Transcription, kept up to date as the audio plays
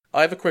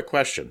I have a quick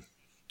question.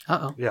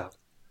 Uh-oh. Yeah.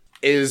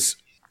 Is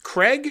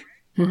Craig,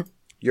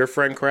 your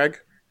friend Craig,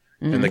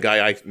 and the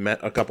guy I met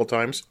a couple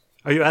times?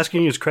 Are you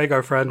asking, is Craig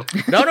our friend?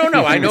 No.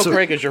 I know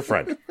Craig is your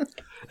friend.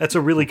 That's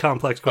a really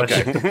complex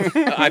question.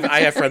 Okay.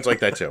 I have friends like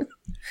that too.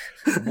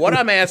 What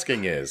I'm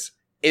asking is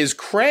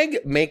Craig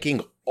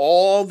making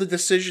all the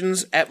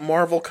decisions at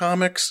Marvel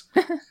Comics?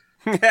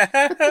 Because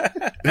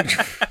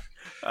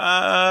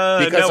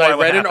I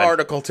read an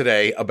article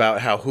today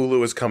about how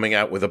Hulu is coming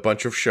out with a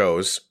bunch of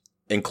shows,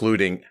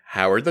 including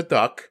Howard the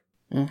Duck,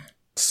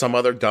 some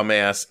other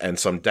dumbass, and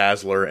some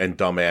Dazzler and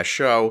dumbass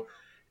show,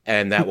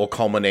 and that will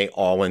culminate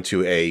all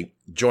into a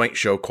joint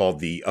show called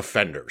The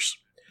Offenders.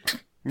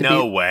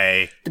 No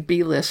way. The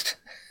B-list.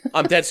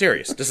 I'm dead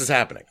serious. This is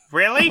happening.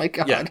 Really? Oh my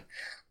God. Yeah.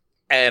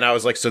 And I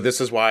was like, so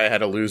this is why I had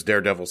to lose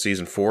Daredevil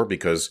Season 4,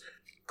 because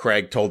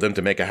Craig told them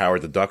to make a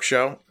Howard the Duck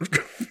show?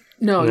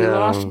 No, you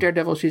lost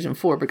Daredevil Season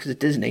 4 because of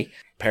Disney.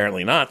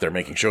 Apparently not. They're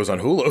making shows on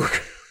Hulu.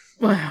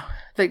 Wow.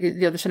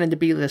 They're sending the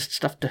B-list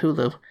stuff to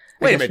Hulu.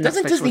 Wait a minute.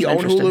 Doesn't Disney own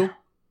Hulu?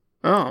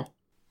 Oh.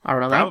 I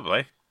don't know that.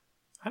 Probably.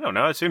 I don't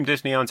know. I assume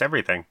Disney owns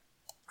everything.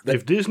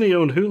 If Disney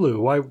owned Hulu,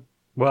 why...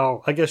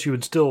 Well, I guess you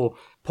would still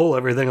pull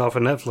everything off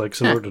of Netflix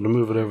in order to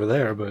move it over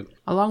there, but...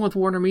 Along with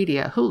Warner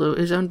Media, Hulu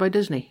is owned by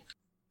Disney.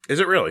 Is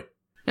it really?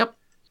 Yep.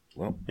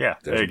 Well, yeah,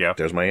 there you go.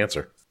 There's my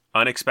answer.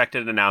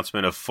 Unexpected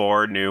announcement of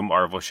 4 new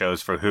Marvel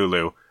shows for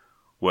Hulu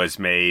was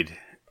made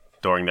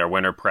during their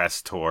winter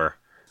press tour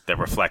that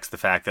reflects the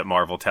fact that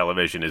Marvel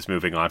Television is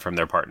moving on from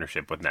their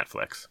partnership with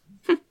Netflix.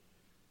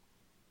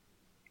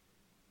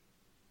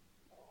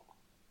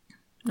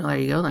 Well, there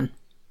you go, then.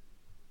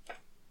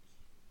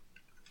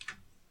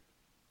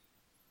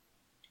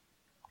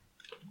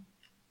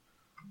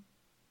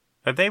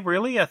 Are they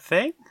really a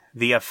thing?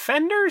 The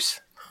Offenders?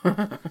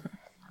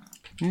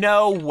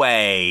 No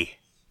way.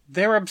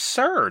 They're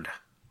absurd.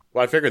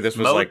 Well, I figured this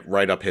was like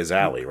right up his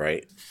alley,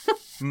 right?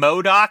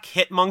 MODOK,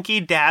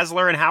 Hitmonkey,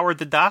 Dazzler, and Howard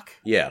the Duck?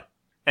 Yeah.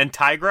 And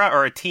Tigra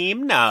are a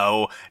team?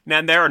 No.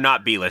 Now, they are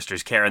not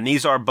B-listers, Karen.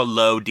 These are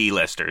below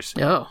D-listers.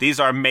 Oh.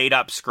 These are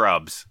made-up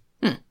scrubs.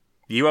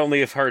 You only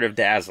have heard of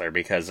Dazzler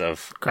because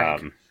of...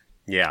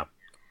 yeah.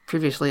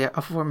 Previously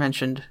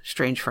aforementioned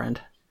strange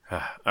friend. All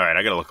right,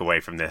 I gotta look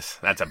away from this.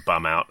 That's a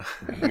bum out.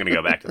 I'm gonna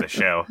go back to the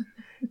show.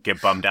 Get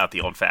bummed out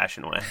the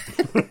old-fashioned way.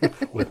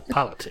 With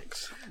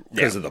politics.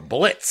 Because of the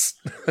Blitz.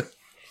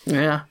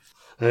 Yeah.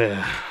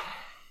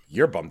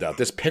 You're bummed out.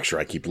 This picture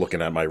I keep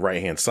looking at my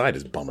right-hand side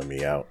is bumming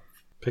me out.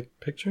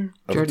 Picture?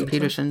 Jordan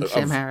Peterson,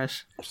 Sam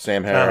Harris.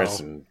 Sam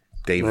Harris and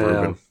Dave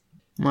Rubin.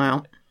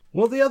 Wow.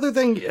 Well, the other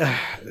thing,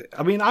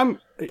 I mean, I'm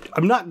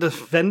not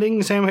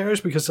defending Sam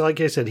Harris because, like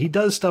I said, he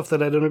does stuff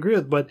that I don't agree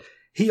with, but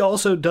he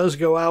also does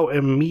go out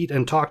and meet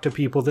and talk to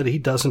people that he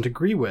doesn't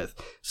agree with.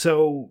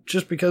 So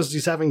just because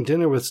he's having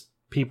dinner with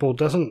people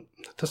doesn't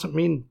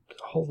mean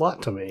a whole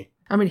lot to me.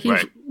 I mean,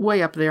 he's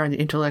way up there in the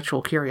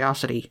intellectual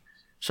curiosity.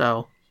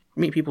 So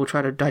meet people,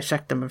 try to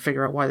dissect them and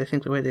figure out why they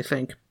think the way they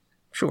think.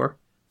 Sure.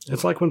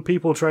 It's like when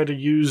people try to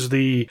use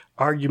the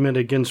argument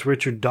against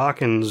Richard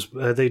Dawkins,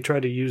 they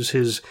try to use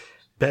his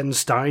Ben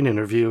Stein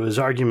interview as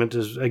argument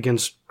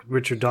against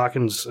Richard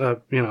Dawkins,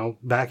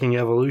 backing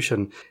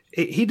evolution.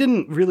 He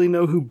didn't really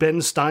know who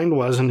Ben Stein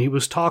was, and he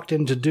was talked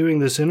into doing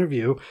this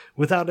interview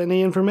without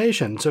any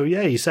information. So,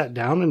 yeah, he sat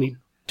down and he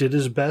did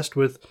his best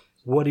with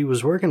what he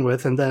was working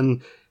with, and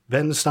then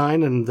Ben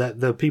Stein and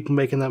the people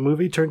making that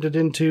movie turned it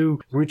into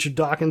Richard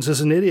Dawkins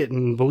is an idiot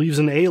and believes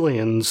in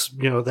aliens.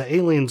 You know, the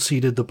aliens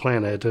seeded the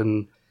planet,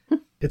 and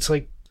it's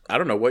like... I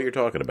don't know what you're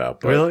talking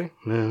about. But... Really?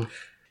 Yeah.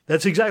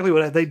 That's exactly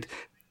what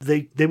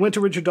They went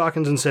to Richard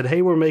Dawkins and said,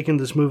 hey, we're making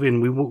this movie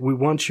and we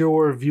want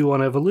your view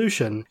on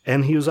evolution.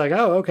 And he was like,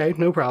 oh, okay,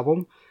 no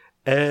problem.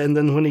 And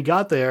then when he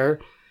got there,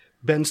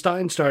 Ben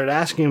Stein started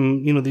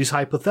asking him, these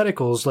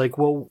hypotheticals like,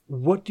 well,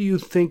 what do you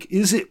think?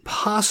 Is it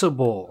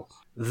possible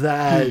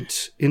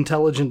that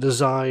intelligent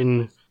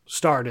design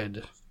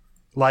started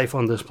life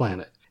on this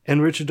planet?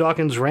 And Richard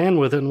Dawkins ran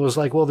with it and was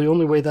like, well, the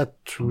only way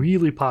that's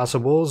really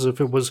possible is if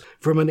it was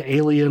from an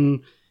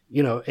alien,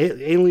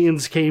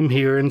 aliens came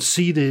here and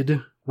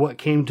seeded what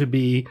came to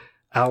be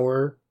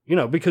our,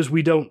 because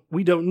we don't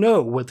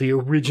know what the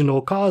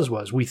original cause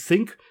was. We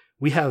think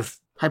we have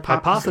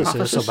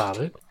hypothesis about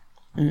it.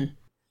 Mm.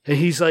 And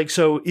he's like,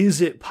 so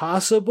is it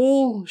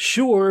possible?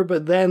 Sure,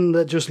 but then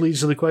that just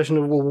leads to the question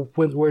of, well,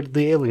 where did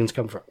the aliens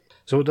come from?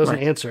 So it doesn't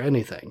answer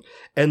anything.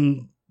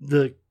 And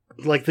the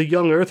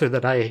young earther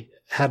that I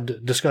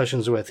had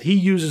discussions with, he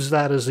uses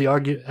that as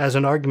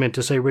an argument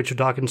to say Richard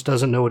Dawkins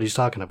doesn't know what he's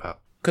talking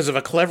about. Because of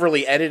a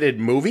cleverly edited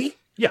movie?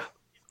 Yeah.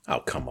 Oh,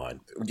 come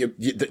on.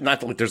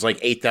 Not like there's like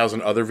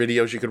 8,000 other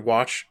videos you could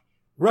watch?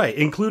 Right,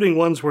 including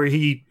ones where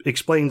he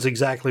explains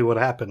exactly what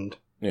happened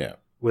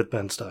with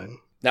Ben Stein.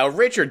 Now,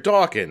 Richard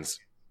Dawkins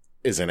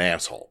is an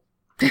asshole.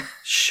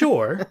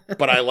 Sure.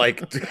 But I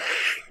like...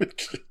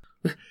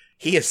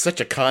 He is such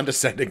a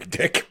condescending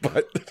dick,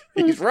 but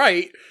he's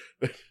right.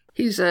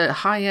 He's a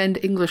high-end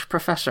English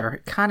professor.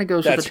 It kind of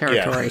goes with the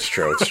territory. Yeah, it's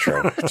true. It's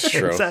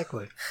true.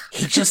 Exactly.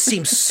 He just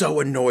seems so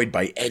annoyed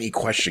by any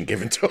question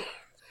given to him.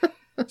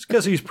 It's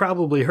because he's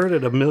probably heard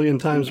it a million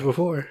times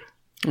before.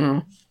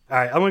 Mm. All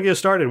right, I'm going to get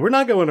started. We're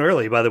not going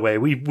early, by the way.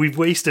 We've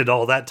wasted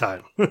all that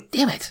time.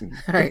 Damn it.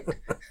 All right.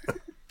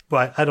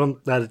 But I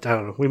don't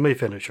know. We may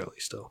finish early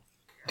still.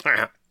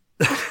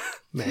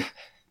 May.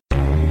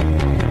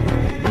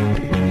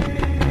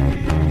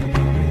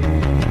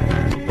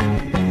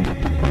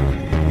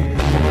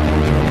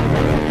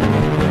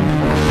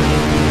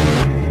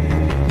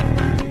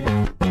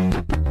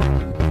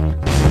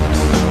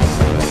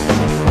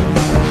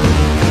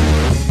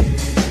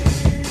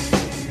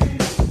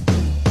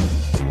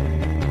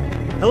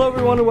 Hello,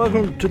 everyone, and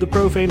welcome to the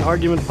Profane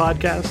Argument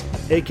Podcast,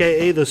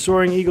 aka the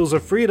Soaring Eagles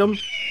of Freedom,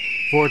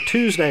 for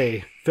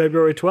Tuesday,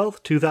 February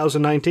 12th,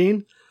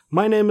 2019.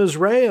 My name is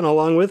Ray, and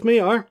along with me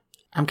are...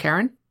 I'm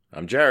Karen.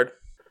 I'm Jared.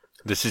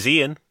 This is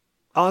Ian.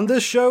 On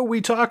this show,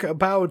 we talk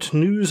about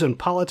news and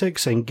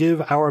politics and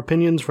give our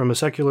opinions from a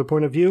secular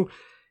point of view.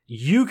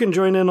 You can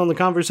join in on the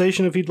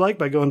conversation if you'd like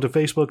by going to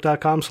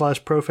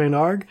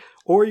facebook.com/profanearg,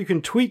 or you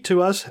can tweet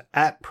to us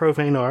at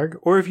profanearg,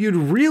 or if you'd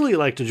really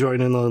like to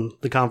join in on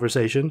the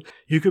conversation,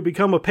 you could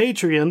become a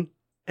Patreon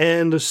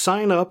and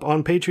sign up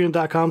on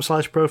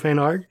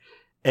patreon.com/profanearg.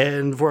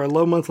 And for a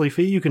low monthly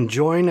fee, you can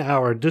join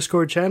our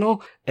Discord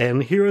channel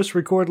and hear us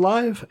record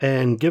live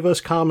and give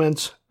us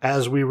comments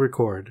as we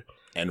record.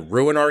 And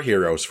ruin our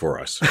heroes for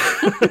us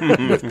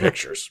with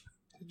pictures.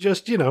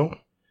 Just,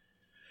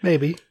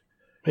 maybe.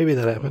 Maybe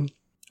that happened.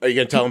 Are you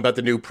going to tell them about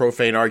the new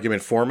Profane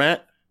Argument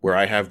format, where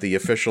I have the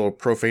official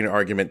Profane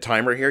Argument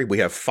timer here? We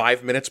have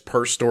 5 minutes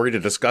per story to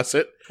discuss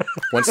it.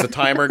 Once the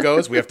timer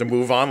goes, we have to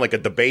move on like a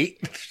debate.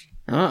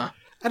 I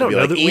don't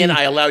know. Like, Ian,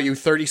 I allow you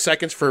 30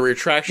 seconds for a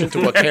retraction to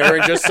what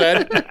Karen just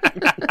said.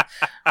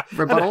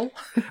 Rebuttal?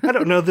 I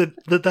don't know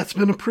that's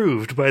been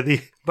approved by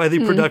the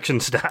production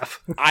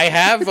staff. I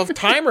have a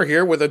timer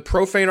here with a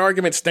Profane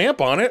Argument stamp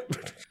on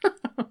it.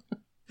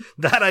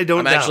 That I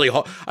don't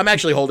know. I'm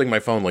actually holding my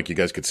phone like you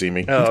guys could see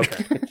me. Oh,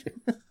 okay.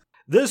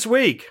 This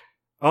week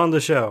on the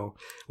show,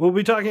 we'll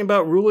be talking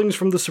about rulings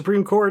from the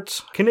Supreme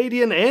Courts,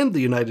 Canadian and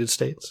the United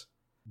States.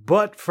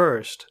 But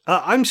first,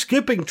 I'm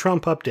skipping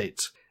Trump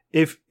updates.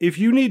 If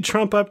you need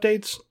Trump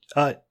updates,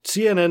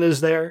 CNN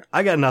is there.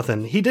 I got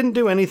nothing. He didn't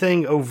do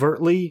anything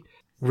overtly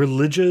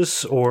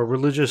religious or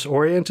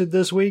religious-oriented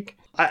this week.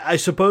 I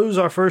suppose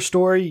our first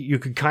story, you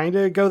could kind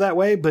of go that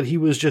way, but he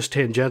was just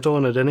tangential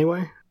in it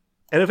anyway.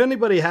 And if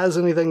anybody has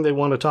anything they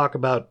want to talk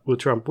about with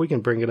Trump, we can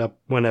bring it up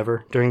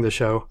whenever during the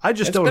show. I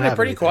just don't have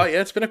anything.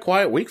 It's been a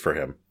quiet week for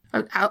him.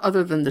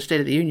 Other than the State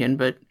of the Union,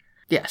 but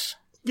yes.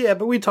 Yeah,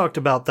 but we talked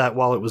about that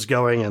while it was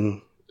going,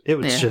 and it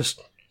was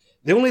just...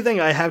 The only thing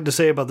I have to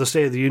say about the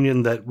State of the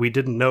Union that we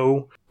didn't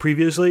know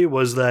previously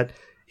was that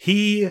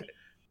he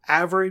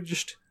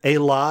averaged a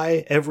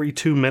lie every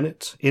 2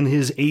 minutes in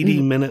his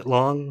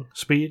 80-minute-long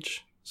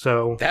speech.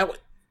 So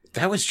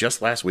that was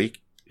just last week?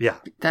 Yeah.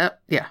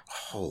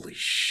 Holy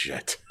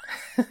shit.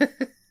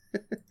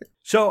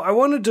 So I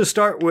wanted to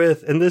start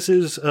with, and this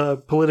is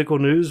political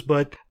news,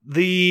 but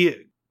the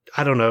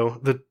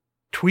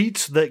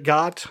tweets that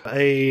got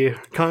a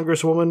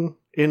congresswoman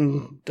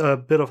in a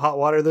bit of hot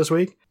water this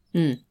week.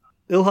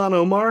 Ilhan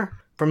Omar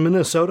from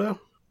Minnesota,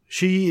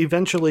 she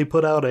eventually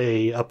put out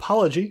a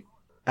apology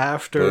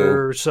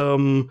after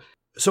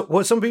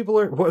what people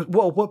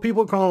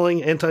are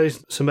calling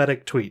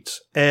anti-Semitic tweets.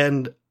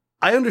 And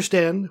I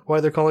understand why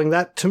they're calling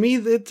that. To me,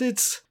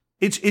 it's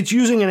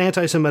using an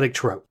anti-Semitic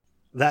trope.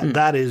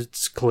 That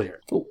is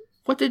clear.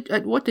 What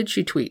did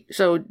she tweet?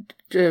 So,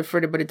 for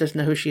anybody who doesn't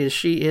know who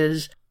she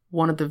is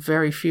one of the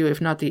very few,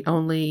 if not the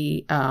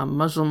only,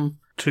 Muslim.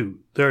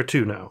 There are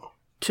two now.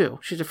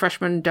 She's a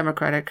freshman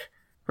Democratic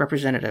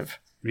representative.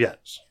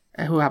 Yes.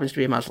 Who happens to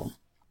be a Muslim.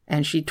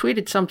 And she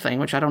tweeted something,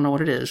 which I don't know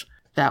what it is,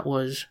 that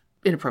was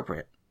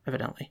inappropriate,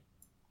 evidently.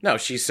 No,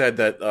 she said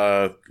that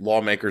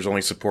lawmakers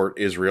only support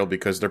Israel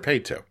because they're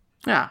paid to.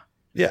 Yeah.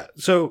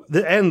 So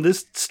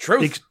this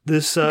truth.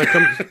 This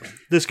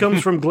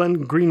comes from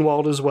Glenn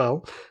Greenwald as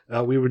well.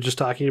 We were just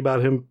talking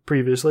about him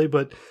previously,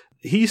 but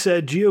he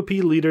said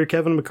GOP leader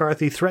Kevin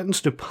McCarthy threatens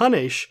to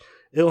punish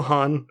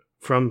Ilhan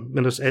from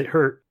Minnesota.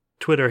 Her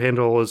Twitter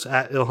handle is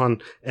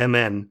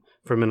 @IlhanMN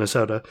from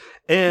Minnesota,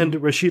 and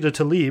Rashida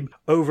Tlaib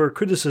over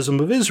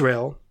criticism of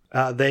Israel.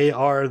 They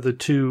are the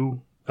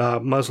two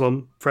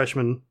Muslim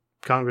freshman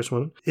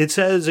congresswomen.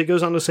 It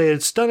goes on to say,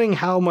 it's stunning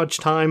how much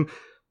time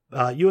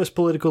U.S.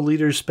 political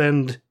leaders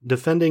spend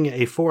defending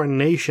a foreign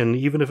nation,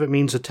 even if it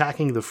means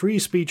attacking the free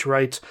speech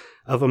rights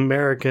of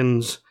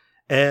Americans.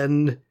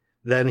 And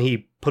then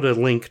he put a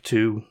link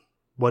to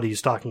what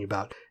he's talking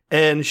about.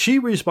 And she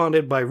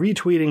responded by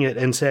retweeting it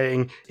and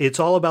saying, it's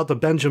all about the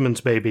Benjamins,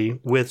 baby,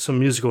 with some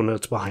musical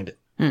notes behind it.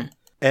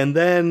 And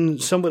then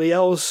somebody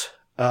else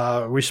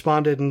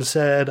responded and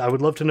said, I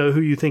would love to know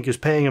who you think is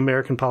paying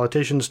American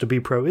politicians to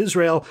be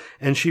pro-Israel.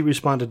 And she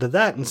responded to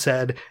that and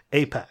said,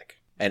 AIPAC.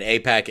 And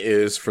AIPAC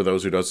is, for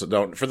those who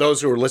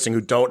are listening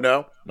who don't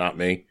know, not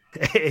me.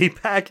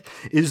 AIPAC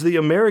is the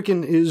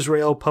American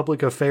Israel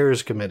Public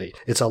Affairs Committee.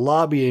 It's a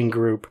lobbying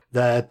group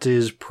that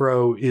is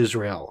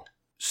pro-Israel.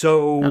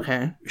 So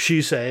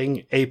she's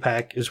saying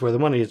AIPAC is where the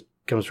money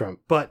comes from.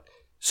 But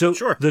so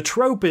Sure. The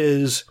trope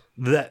is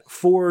that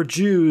for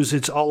Jews,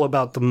 it's all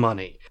about the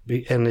money,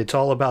 and it's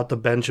all about the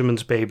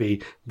Benjamin's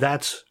baby.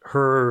 That's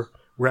her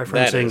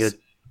referencing a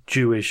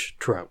Jewish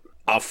trope.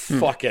 A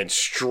fucking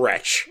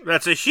stretch.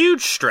 That's a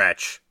huge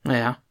stretch.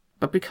 Yeah.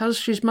 But because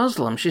she's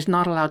Muslim, she's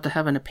not allowed to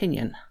have an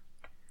opinion.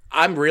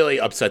 I'm really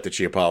upset that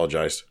she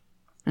apologized.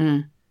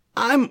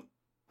 I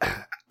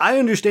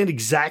understand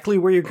exactly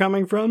where you're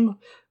coming from,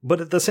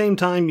 but at the same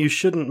time, you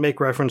shouldn't make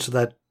reference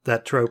to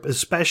that trope,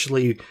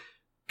 especially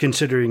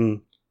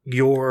considering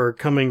you're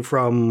coming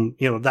from,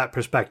 that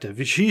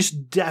perspective. She's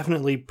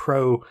definitely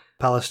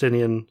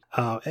pro-Palestinian,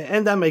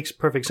 and that makes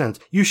perfect sense.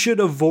 You should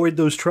avoid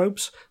those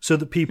tropes so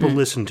that people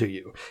listen to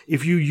you.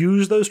 If you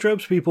use those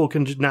tropes, people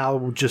can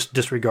now just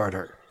disregard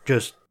her.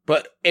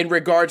 But in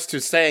regards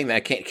to saying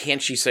that,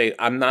 can't she say,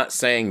 I'm not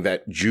saying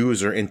that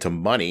Jews are into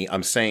money.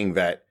 I'm saying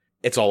that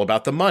it's all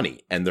about the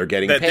money and they're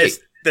getting paid.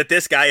 That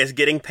this guy is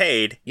getting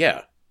paid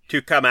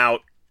to come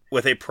out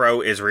with a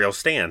pro-Israel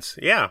stance.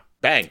 Yeah.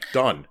 Bang.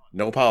 Done.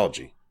 No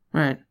apology.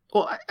 Right.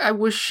 Well, I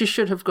wish she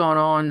should have gone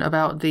on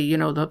about the,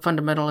 the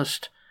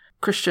fundamentalist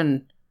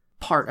Christian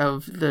part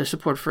of the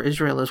support for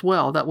Israel as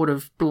well. That would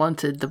have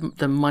blunted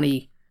the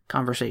money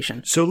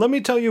conversation. So let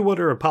me tell you what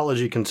her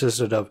apology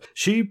consisted of.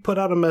 She put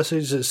out a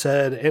message that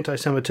said,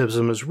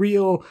 anti-Semitism is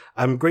real.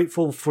 I'm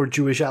grateful for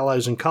Jewish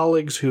allies and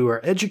colleagues who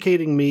are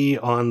educating me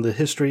on the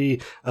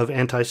history of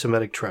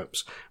anti-Semitic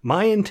tropes.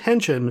 My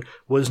intention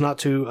was not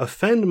to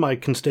offend my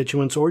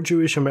constituents or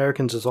Jewish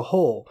Americans as a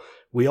whole.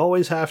 We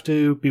always have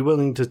to be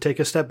willing to take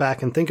a step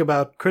back and think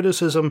about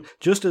criticism,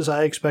 just as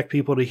I expect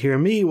people to hear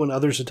me when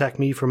others attack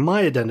me for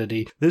my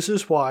identity. This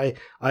is why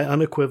I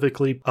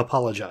unequivocally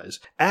apologize.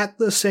 At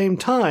the same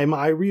time,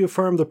 I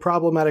reaffirm the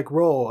problematic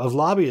role of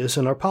lobbyists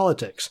in our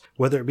politics.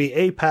 Whether it be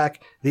AIPAC,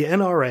 the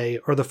NRA,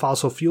 or the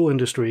fossil fuel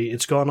industry,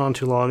 it's gone on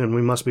too long and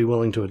we must be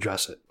willing to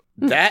address it.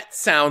 That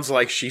sounds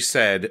like she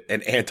said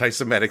an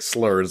anti-Semitic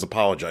slur is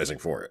apologizing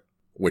for it,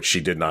 which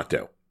she did not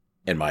do,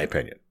 in my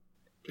opinion.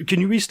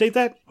 Can you restate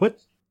that? What?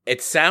 It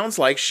sounds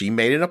like she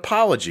made an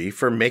apology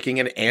for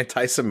making an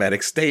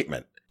anti-Semitic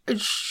statement,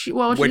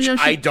 which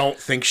I don't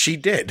think she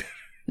did.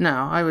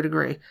 No, I would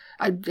agree.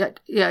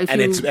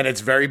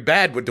 It's very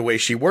bad with the way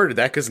she worded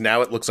that, because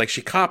now it looks like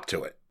she copped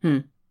to it.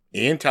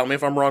 Ian, tell me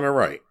if I'm wrong or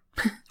right.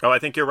 Oh, I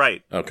think you're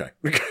right. Okay.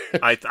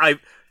 I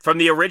from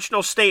the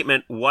original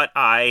statement, what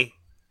I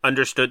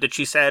understood that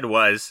she said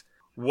was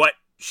what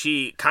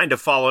she kind of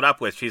followed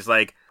up with. She's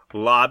like,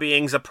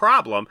 lobbying's a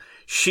problem.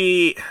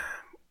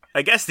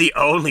 I guess the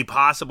only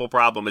possible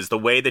problem is the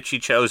way that she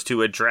chose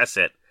to address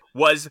it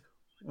was,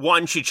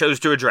 one, she chose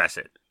to address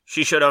it.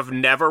 She should have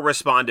never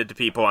responded to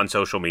people on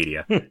social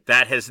media.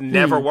 That has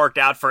never worked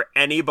out for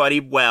anybody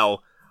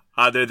well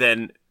other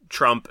than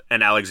Trump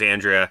and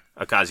Alexandria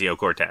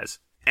Ocasio-Cortez.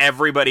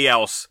 Everybody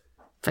else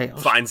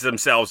fails. Finds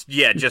themselves,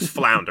 just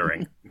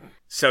floundering.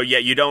 So,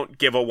 you don't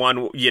give a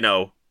one,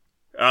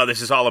 oh,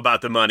 this is all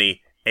about the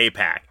money,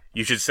 AIPAC.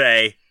 You should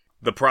say,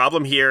 the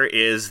problem here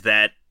is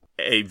that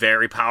a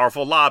very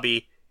powerful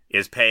lobby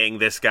is paying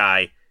this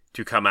guy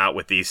to come out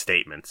with these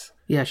statements.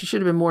 Yeah, she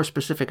should have been more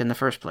specific in the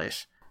first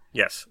place.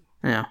 Yes.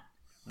 Yeah.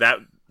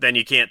 Then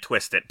you can't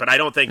twist it. But I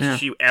don't think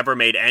she ever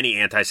made any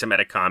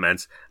anti-Semitic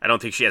comments. I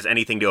don't think she has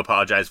anything to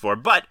apologize for.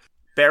 But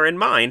bear in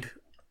mind,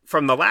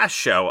 from the last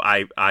show,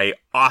 I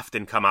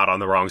often come out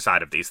on the wrong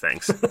side of these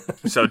things.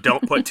 So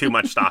don't put too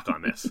much stock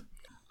on this.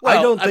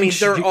 Well,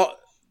 they're all...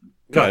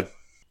 Go ahead.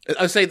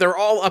 I say they're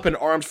all up in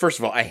arms. First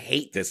of all, I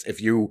hate this.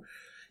 If you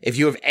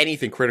have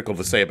anything critical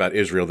to say about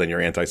Israel, then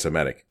you're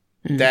anti-Semitic.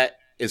 That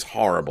is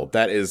horrible.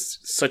 That is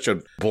such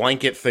a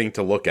blanket thing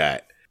to look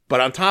at. But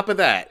on top of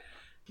that,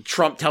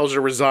 Trump tells her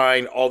to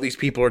resign. All these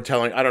people are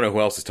telling... I don't know who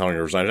else is telling her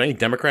to resign. Are any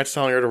Democrats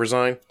telling her to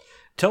resign?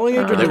 Telling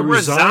her to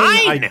resign?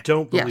 I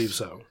don't believe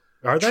so.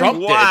 Are they?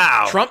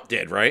 Trump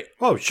did, right?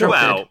 Oh, sure.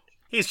 Well,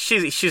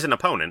 she's an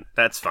opponent.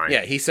 That's fine.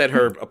 Yeah, he said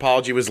her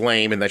apology was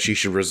lame and that she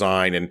should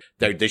resign and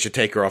they should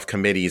take her off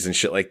committees and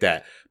shit like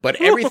that. But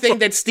everything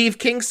that Steve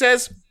King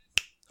says...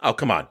 Oh,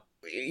 come on.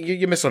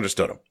 You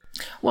misunderstood him.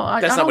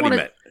 Well, that's not what he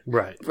meant.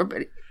 Right.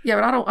 Yeah,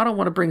 but I don't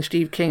want to bring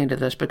Steve King into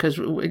this because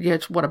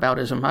it's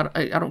whataboutism.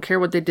 I don't care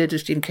what they did to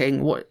Steve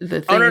King. No.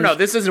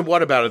 This isn't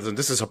whataboutism.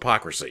 This is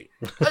hypocrisy.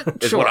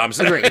 Is what I'm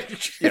saying. Agreed.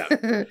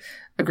 Yeah.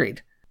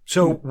 Agreed.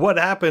 So what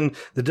happened,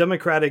 the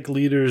Democratic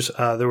leaders,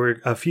 there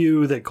were a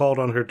few that called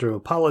on her to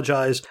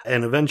apologize,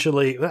 and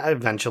eventually,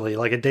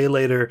 like a day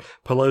later,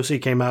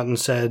 Pelosi came out and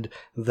said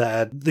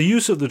that the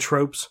use of the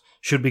tropes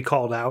should be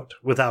called out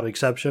without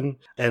exception,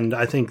 and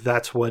I think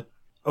that's what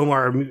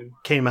Omar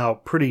came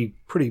out pretty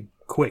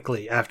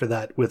quickly after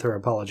that with her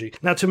apology.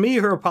 Now, to me,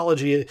 her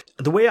apology,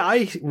 the way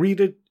I read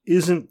it,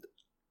 isn't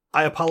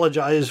I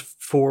apologize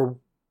for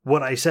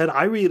what I said.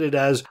 I read it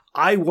as,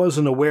 I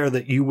wasn't aware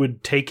that you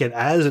would take it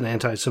as an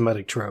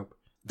anti-Semitic trope.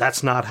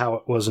 That's not how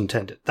it was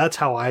intended. That's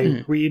how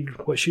I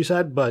read what she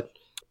said, but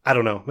I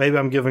don't know. Maybe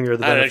I'm giving her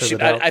the benefit of the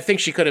doubt. I think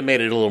she could have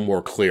made it a little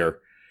more clear.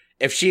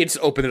 If she had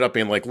opened it up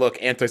being like, look,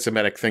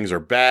 anti-Semitic things are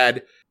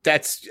bad,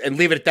 and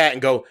leave it at that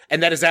and go,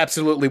 and that is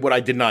absolutely what I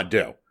did not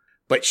do.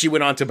 But she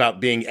went on to about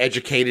being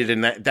educated,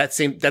 and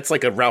that's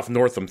like a Ralph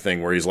Northam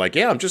thing where he's like,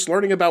 yeah, I'm just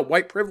learning about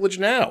white privilege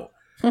now.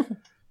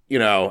 You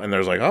know, and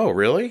there's like, oh,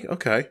 really?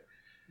 Okay.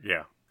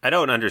 Yeah. I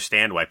don't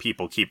understand why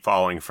people keep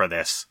falling for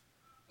this.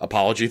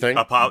 Apology thing?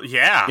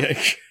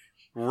 Yeah.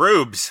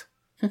 Rubes.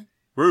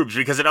 Rubes,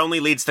 because it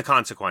only leads to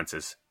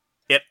consequences.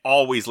 It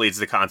always leads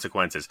to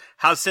consequences.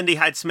 How's Cindy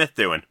Hyde-Smith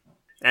doing?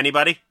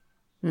 Anybody?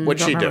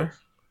 What'd she do?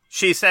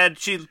 She said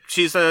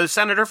she's a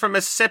senator from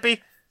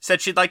Mississippi. Said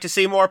she'd like to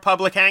see more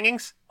public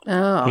hangings.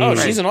 Oh,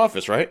 she's in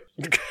office, right?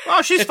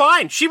 Oh, she's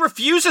fine. She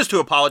refuses to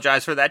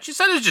apologize for that. She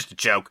said it's just a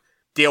joke.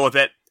 Deal with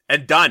it.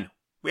 And done.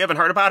 We haven't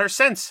heard about her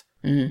since.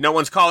 No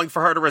one's calling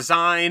for her to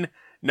resign.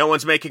 No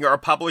one's making her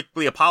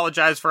publicly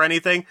apologize for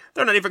anything.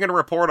 They're not even going to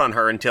report on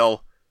her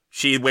until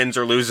she wins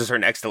or loses her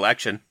next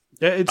election.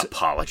 It's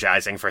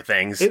apologizing for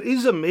things. It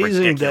is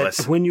amazing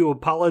that when you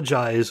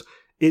apologize,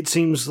 it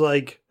seems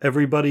like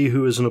everybody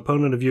who is an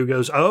opponent of you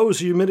goes, oh,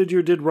 so you admitted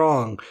you did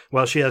wrong.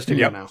 Well, she has to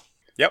go now.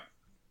 Yep.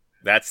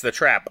 That's the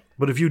trap.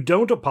 But if you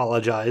don't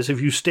apologize, if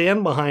you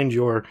stand behind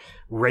your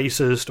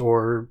racist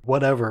or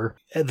whatever,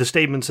 the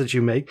statements that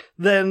you make,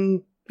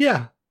 then,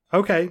 yeah,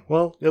 okay,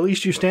 well, at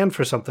least you stand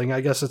for something.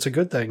 I guess it's a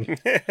good thing.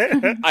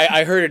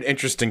 I heard an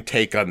interesting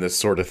take on this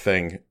sort of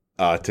thing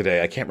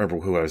today. I can't remember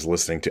who I was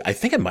listening to. I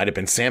think it might have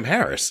been Sam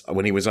Harris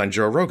when he was on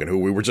Joe Rogan, who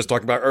we were just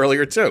talking about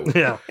earlier, too.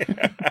 Yeah.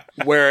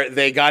 Where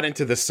they got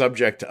into the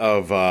subject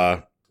of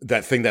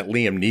that thing that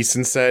Liam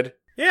Neeson said.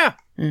 Yeah.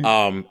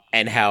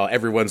 And how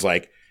everyone's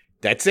like,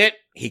 that's it.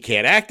 He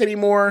can't act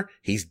anymore.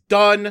 He's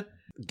done.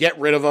 Get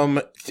rid of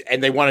him.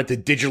 And they wanted to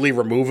digitally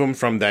remove him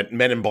from that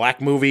Men in Black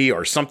movie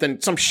or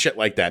something, some shit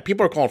like that.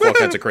 People are calling for all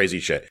kinds of crazy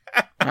shit.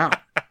 Wow.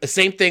 The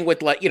same thing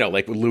with like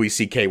with Louis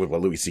C.K. with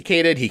what Louis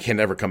C.K. did. He can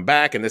never come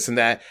back and this and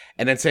that.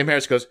 And then Sam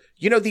Harris goes,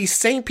 these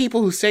same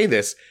people who say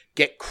this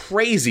get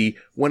crazy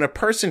when a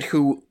person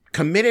who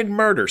committed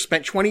murder,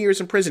 spent 20 years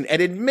in prison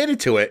and admitted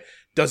to it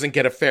doesn't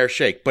get a fair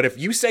shake. But if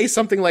you say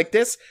something like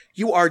this,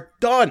 you are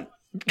done.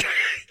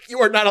 You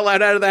are not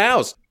allowed out of the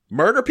house.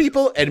 Murder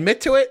people, admit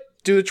to it,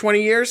 do the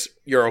 20 years,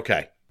 you're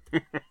okay.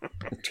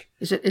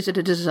 Is it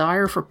a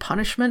desire for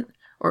punishment,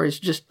 or is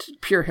it just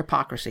pure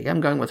hypocrisy? I'm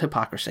going with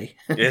hypocrisy.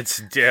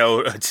 It's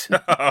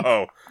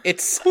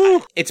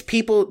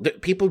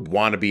people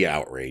want to be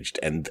outraged,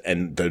 and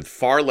the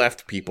far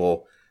left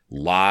people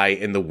lie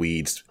in the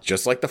weeds,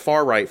 just like the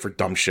far right, for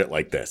dumb shit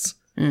like this.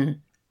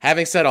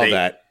 Having said all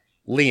that,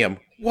 Liam,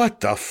 what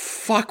the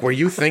fuck were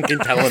you thinking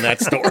telling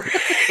that story?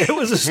 It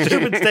was a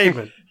stupid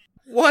statement.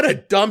 What a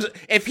dumb...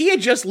 If he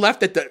had just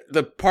left it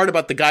the part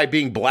about the guy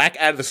being black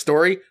out of the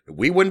story,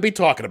 we wouldn't be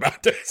talking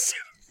about this.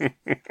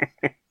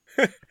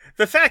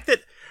 The fact that...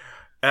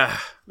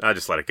 I'll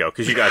just let it go,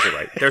 because you guys are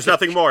right. There's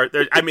nothing more.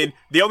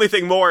 The only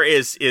thing more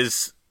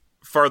is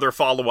further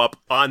follow-up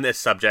on this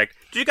subject.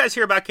 Did you guys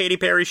hear about Katy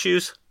Perry's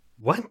shoes?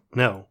 What?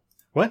 No.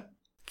 What?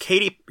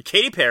 Katy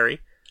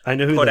Perry... I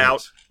know who put that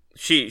out.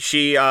 Is.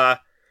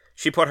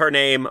 She put her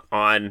name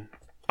on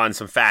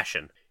some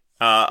fashion.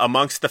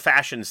 Amongst the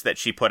fashions that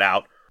she put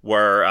out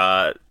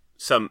were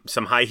some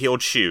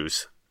high-heeled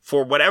shoes.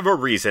 For whatever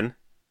reason,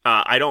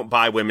 I don't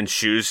buy women's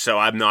shoes, so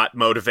I'm not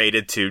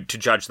motivated to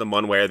judge them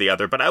one way or the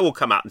other, but I will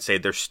come out and say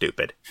they're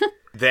stupid.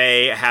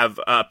 They have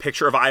a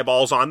picture of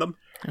eyeballs on them.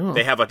 Ooh.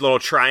 They have a little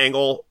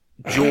triangle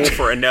jewel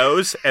for a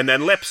nose, and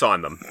then lips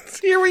on them.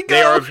 Here we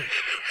go.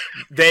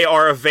 They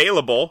are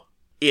available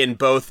in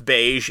both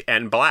beige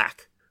and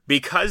black.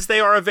 Because they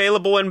are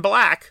available in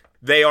black,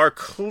 they are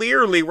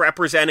clearly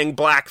representing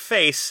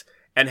blackface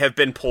and have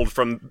been pulled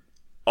from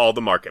all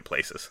the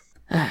marketplaces.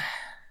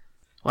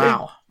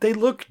 Wow. They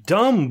look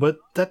dumb, but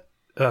that...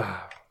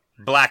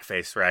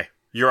 Blackface, Ray.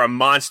 You're a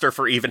monster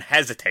for even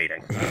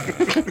hesitating.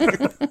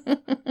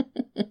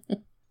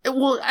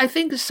 Well, I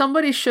think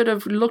somebody should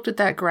have looked at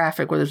that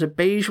graphic where there's a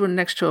beige one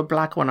next to a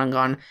black one and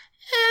gone,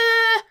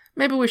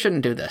 maybe we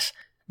shouldn't do this.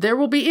 There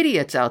will be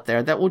idiots out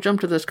there that will jump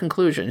to this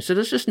conclusion, so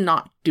let's just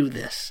not do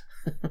this.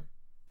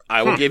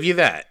 I will give you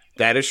that.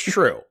 That is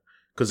true.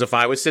 Because if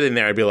I was sitting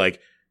there, I'd be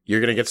like, you're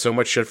going to get so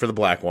much shit for the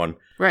black one.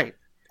 Right.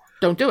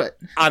 Don't do it.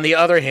 On the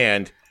other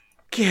hand,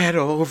 get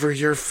over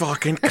your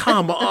fucking...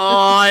 Come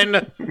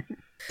on!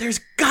 There's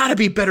got to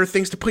be better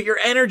things to put your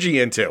energy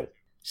into.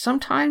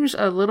 Sometimes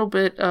a little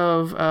bit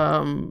of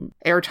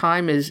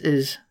airtime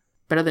is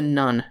better than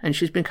none, and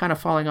she's been kind of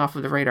falling off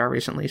of the radar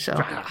recently,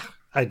 so...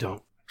 I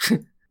don't.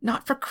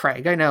 Not for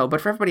Craig, I know,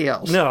 but for everybody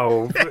else.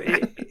 No.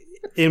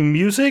 In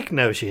music?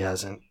 No, she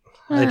hasn't.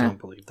 I don't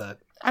believe that.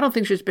 I don't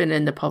think she's been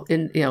in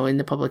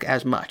the public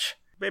as much.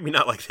 Maybe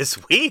not like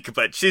this week,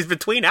 but she's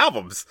between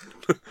albums.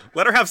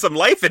 Let her have some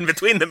life in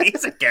between the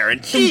music, Karen.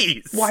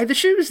 Jeez. Why the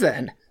shoes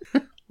then?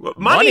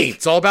 Money.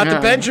 It's all about the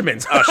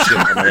Benjamins. Oh, shit.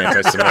 I'm an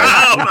anti-Semitic.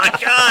 Oh, my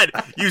God.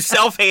 You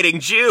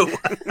self-hating Jew.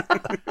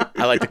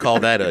 I like to call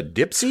that a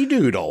dipsy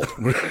doodle.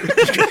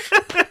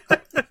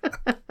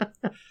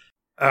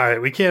 All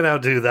right, we can't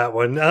outdo that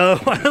one.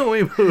 Why don't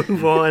we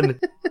move on?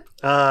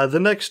 The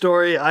next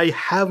story, I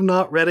have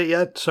not read it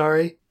yet.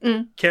 Sorry.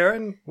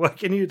 Karen, what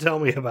can you tell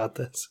me about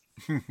this?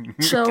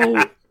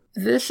 So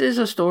This is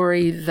a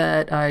story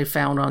that I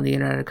found on the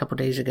internet a couple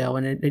days ago,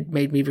 and it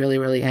made me really,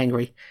 really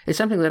angry. It's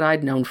something that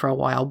I'd known for a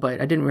while,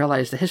 but I didn't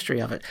realize the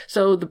history of it.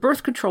 So the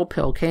birth control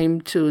pill came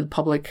to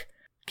public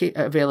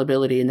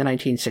availability in the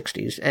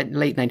 1960s, and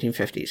late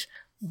 1950s.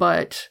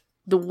 But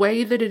the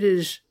way that it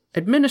is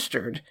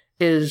administered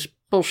is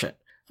bullshit.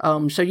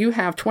 So you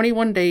have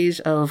 21 days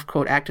of,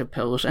 quote, active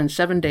pills and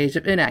 7 days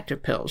of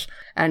inactive pills.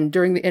 And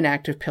during the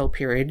inactive pill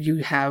period, you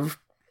have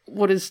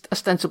what is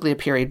ostensibly a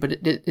period, but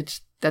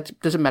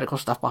there's a medical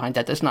stuff behind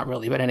that. That's not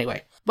really, but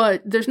anyway.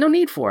 But there's no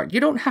need for it. You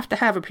don't have to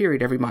have a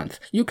period every month.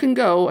 You can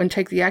go and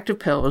take the active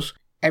pills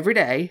every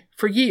day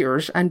for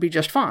years and be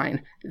just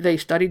fine. They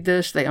studied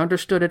this. They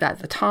understood it at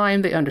the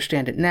time. They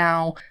understand it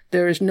now.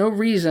 There is no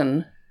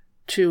reason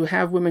to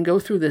have women go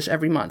through this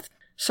every month.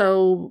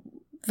 So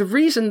the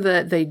reason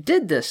that they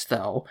did this,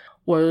 though,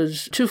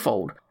 was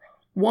twofold.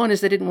 One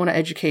is they didn't want to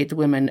educate the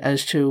women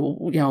as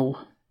to,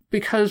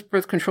 because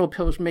birth control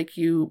pills make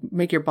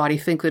your body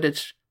think that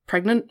it's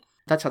pregnant.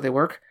 That's how they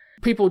work.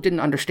 People didn't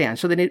understand.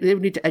 So they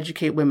would need to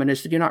educate women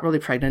as that you're not really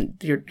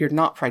pregnant, you're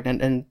not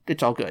pregnant, and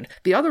it's all good.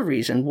 The other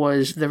reason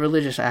was the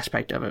religious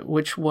aspect of it,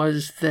 which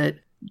was that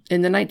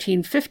in the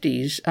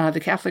 1950s, the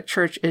Catholic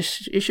Church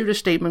issued a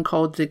statement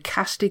called the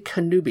Casti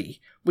Connubii,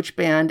 which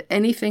banned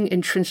anything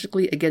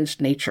intrinsically against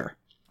nature.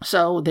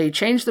 So they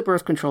changed the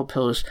birth control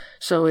pills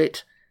so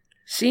it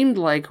seemed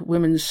like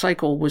women's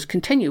cycle was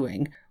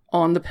continuing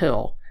on the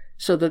pill,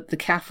 so that the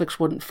Catholics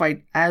wouldn't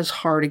fight as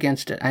hard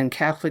against it, and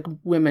Catholic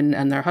women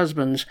and their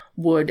husbands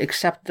would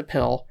accept the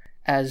pill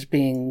as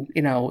being,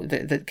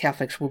 the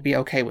Catholics would be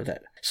okay with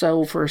it.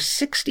 So for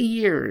 60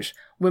 years,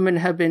 women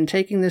have been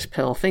taking this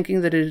pill,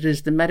 thinking that it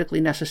is the medically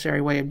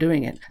necessary way of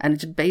doing it, and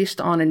it's based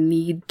on a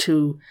need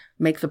to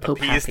make the Pope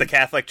happy. Appease the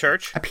Catholic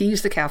Church?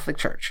 Appease the Catholic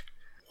Church.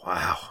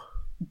 Wow.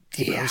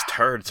 Yeah. Those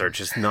turds are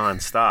just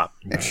nonstop.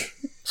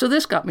 So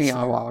this got me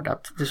all riled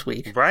up this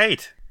week.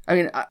 Right. I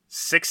mean,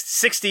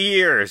 60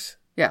 years.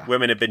 Yeah.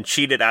 Women have been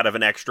cheated out of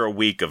an extra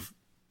week of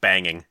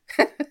banging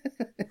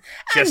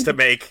just to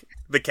make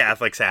the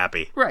Catholics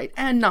happy. Right.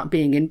 And not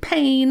being in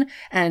pain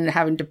and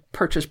having to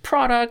purchase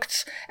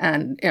products.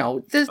 And,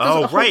 there's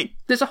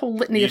a whole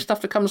litany of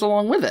stuff that comes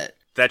along with it.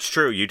 That's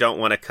true. You don't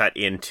want to cut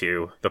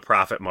into the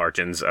profit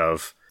margins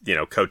of,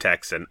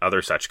 Kotex and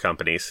other such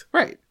companies.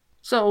 Right.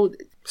 So.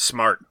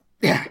 Smart.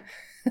 Yeah.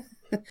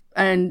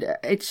 And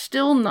it's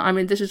still not,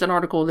 this is an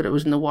article that it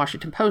was in the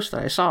Washington Post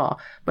that I saw,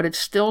 but it's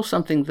still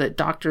something that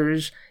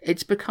doctors,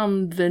 it's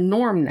become the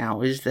norm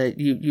now, is that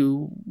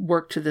you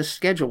work to this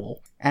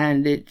schedule.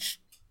 And it's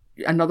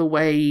another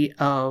way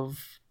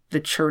of the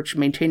church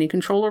maintaining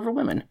control over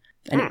women.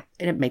 And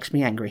it makes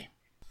me angry.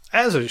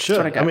 As it should.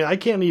 I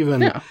can't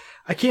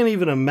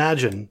even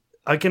imagine.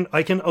 I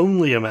can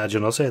only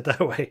imagine, I'll say it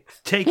that way,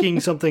 taking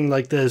something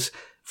like this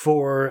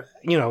for,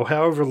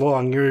 however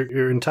long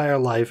your entire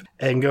life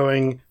and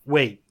going,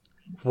 wait,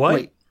 what?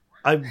 Wait.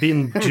 I've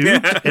been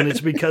duped and it's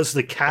because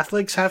the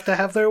Catholics have to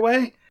have their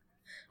way?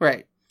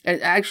 Right.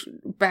 And actually,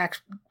 back,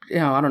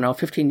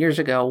 15 years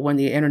ago when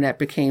the internet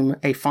became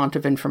a font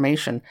of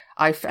information,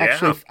 I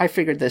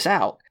figured this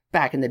out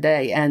back in the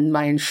day, and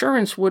my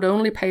insurance would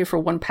only pay for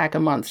 1 pack a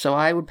month, so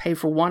I would pay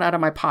for one out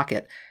of my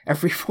pocket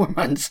every 4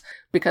 months,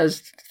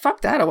 because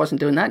fuck that, I wasn't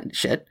doing that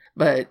shit,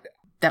 but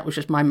that was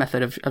just my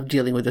method of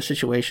dealing with the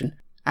situation.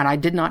 And I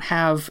did not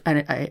have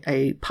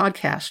a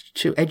podcast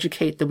to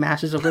educate the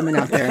masses of women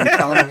out there and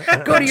tell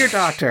them, go to your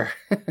doctor,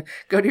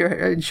 go to your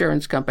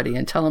insurance company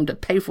and tell them to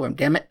pay for them,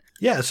 damn it.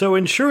 Yeah, so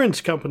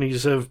insurance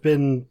companies have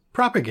been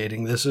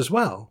propagating this as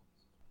well.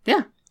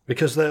 Yeah.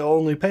 Because they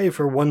only pay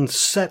for one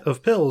set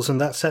of pills, and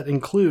that set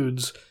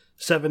includes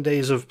 7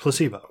 days of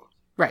placebo.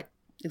 Right,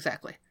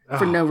 exactly.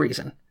 For no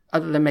reason,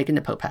 other than making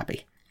the Pope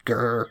happy.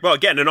 Grr. Well,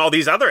 again, and all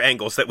these other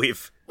angles that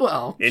we've...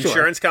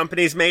 Insurance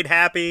companies made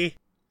happy.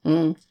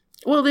 Mm.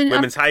 Well, then...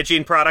 Women's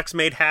hygiene products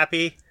made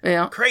happy.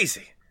 Yeah.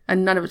 Crazy.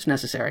 And none of it's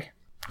necessary.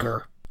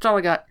 Grr. That's all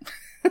I got.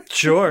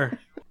 Sure.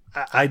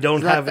 I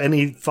don't have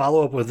any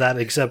follow-up with that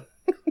except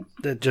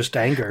just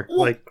anger.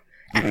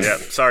 Yeah,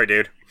 sorry,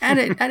 dude. And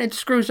it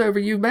screws over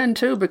you men,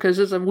 too, because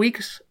there's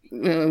weeks,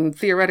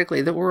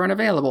 theoretically, that were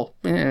unavailable.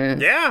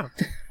 Yeah.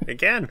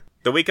 Again,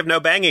 the week of no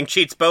banging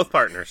cheats both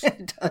partners.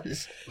 It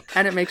does.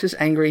 And it makes us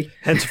angry.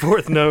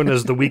 Henceforth known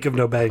as the week of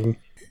no banging.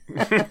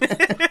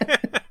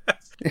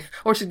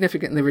 Or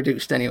significantly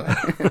reduced, anyway.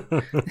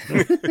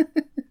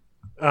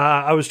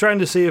 I was trying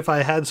to see if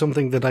I had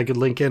something that I could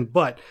link in,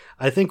 but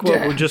I think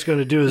what we're just going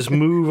to do is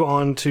move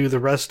on to the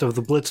rest of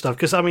the Blitz stuff,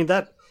 because,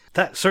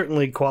 that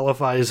certainly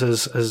qualifies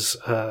as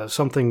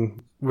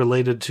something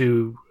related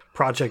to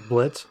Project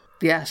Blitz.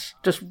 Yes,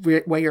 just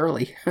way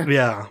early.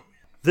 Yeah.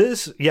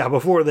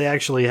 Before they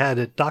actually had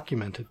it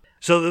documented.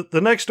 So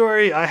the next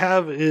story I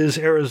have is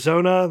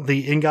Arizona,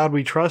 the In God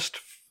We Trust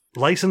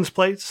license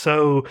plates.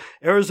 So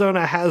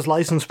Arizona has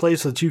license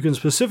plates that you can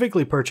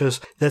specifically purchase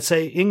that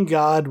say "In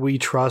God We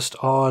Trust"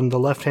 on the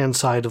left-hand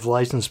side of the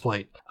license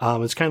plate.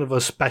 It's kind of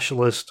a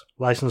specialist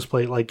license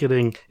plate, like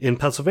getting in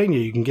Pennsylvania,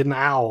 you can get an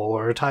owl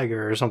or a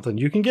tiger or something.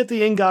 You can get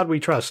the "In God We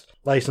Trust"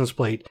 license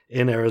plate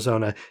in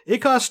Arizona. It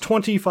costs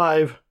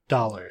 $25.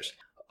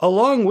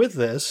 Along with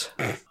this,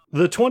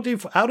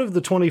 out of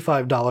the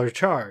 $25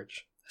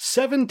 charge,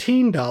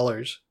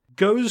 $17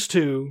 goes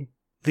to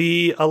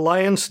the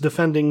Alliance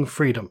Defending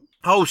Freedom.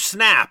 Oh,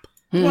 snap.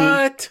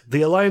 What?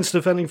 The Alliance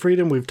Defending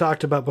Freedom, we've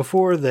talked about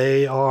before.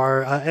 They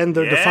are, and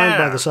they're defined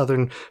by the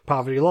Southern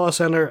Poverty Law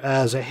Center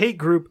as a hate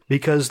group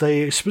because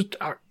they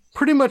are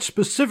pretty much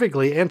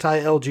specifically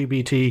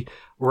anti-LGBT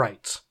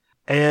rights.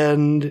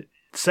 And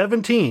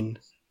 $17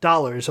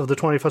 of the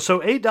 $25, so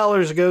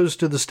 $8 goes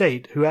to the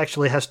state, who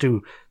actually has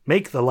to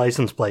make the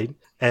license plate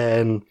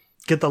and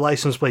get the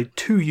license plate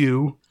to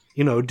you,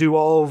 do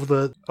all of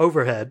the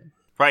overhead.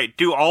 Right,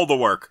 do all the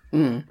work.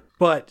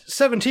 But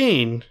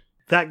 $17,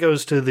 that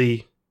goes to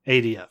the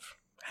ADF.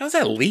 How's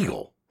that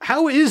legal?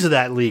 How is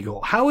that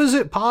legal? How is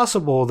it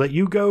possible that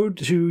you go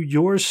to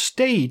your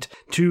state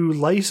to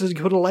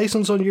put a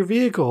license on your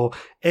vehicle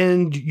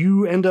and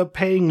you end up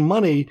paying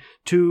money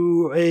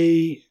to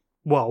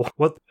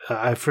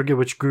I forget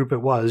which group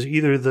it was,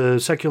 either the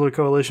Secular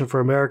Coalition for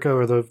America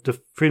or the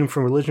Freedom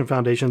from Religion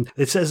Foundation.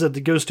 It says that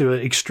it goes to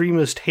an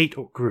extremist hate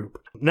group.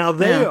 Now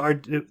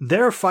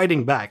they're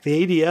fighting back.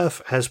 The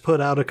ADF has put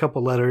out a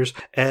couple letters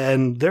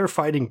and they're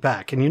fighting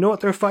back. And you know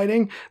what they're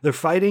fighting? They're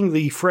fighting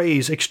the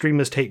phrase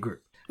extremist hate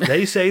group.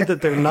 They say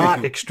that they're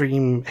not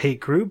extreme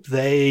hate group.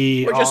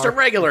 We're just a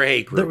regular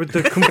hate group.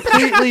 They're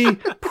completely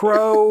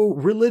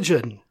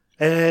pro-religion.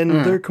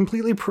 And they're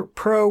completely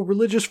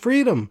pro-religious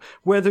freedom,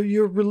 whether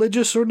you're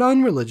religious or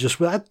non-religious.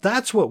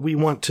 That's what we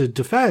want to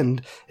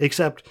defend,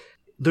 except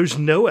there's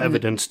no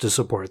evidence to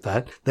support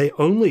that. They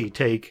only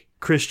take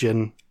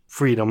Christian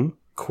freedom,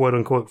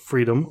 quote-unquote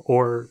freedom,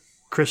 or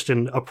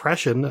Christian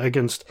oppression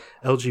against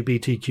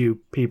LGBTQ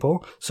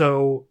people.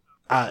 So,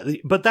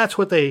 but that's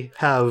what they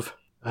have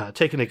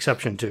taken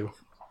exception to,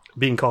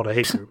 being called a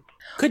hate group.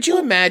 Could you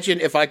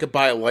imagine if I could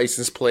buy a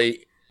license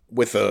plate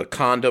with a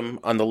condom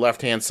on the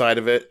left-hand side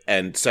of it,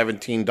 and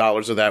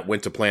 $17 of that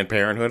went to Planned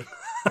Parenthood?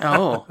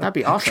 Oh, that'd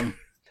be awesome.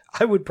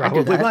 I would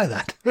probably buy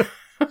that.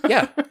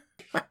 Yeah.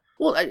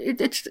 Well,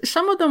 it's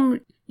some of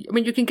them. I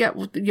mean, you can get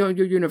your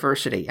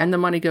university, and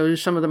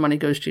some of the money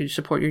goes to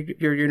support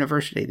your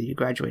university that you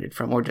graduated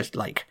from, or just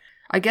like.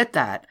 I get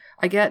that.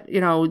 I get,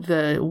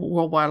 the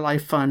World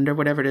Wildlife Fund or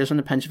whatever it is on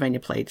the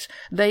Pennsylvania plates.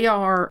 They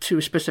are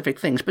to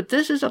specific things, but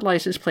this is a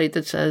license plate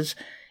that says,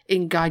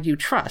 "In God You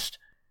Trust."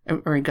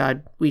 Or "In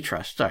God We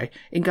Trust," sorry.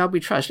 "In God We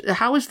Trust."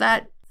 How is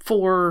that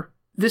for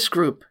this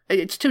group?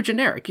 It's too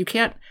generic.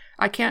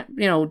 I can't,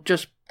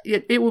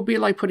 it would be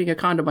like putting a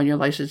condom on your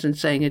license and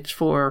saying it's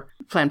for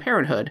Planned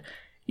Parenthood.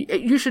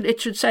 It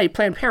should say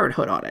Planned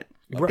Parenthood on it.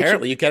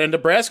 Apparently you can in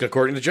Nebraska,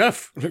 according to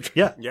Jeff.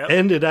 Yeah, yep.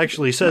 And it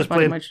actually says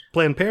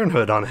Planned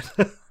Parenthood on it.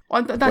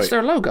 Well, that's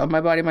their logo,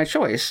 My Body, My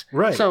Choice.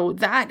 Right. So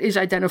that is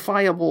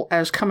identifiable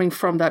as coming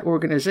from that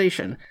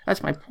organization.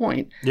 That's my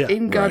point. Yeah.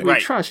 "In God We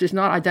Trust" is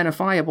not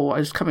identifiable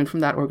as coming from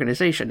that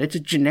organization. It's a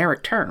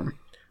generic term.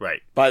 Right.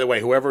 By the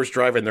way, whoever's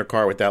driving their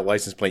car with that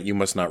license plate, you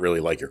must not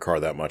really like your car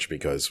that much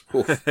because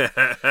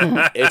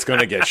it's going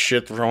to get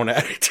shit thrown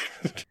at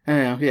it.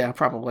 Yeah,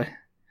 probably.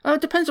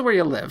 It depends on where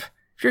you live.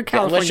 If you're in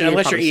California,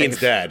 unless you're Ian's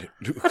dad,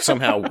 who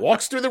somehow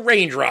walks through the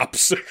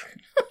raindrops.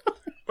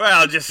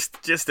 Well,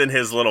 just in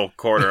his little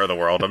corner of the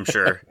world, I'm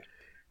sure.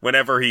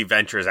 Whenever he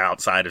ventures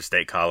outside of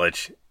State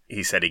College,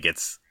 he said he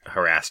gets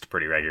harassed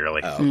pretty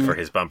regularly for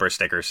his bumper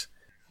stickers.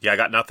 Yeah, I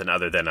got nothing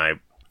other than I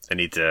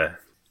need to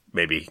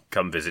maybe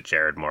come visit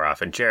Jared more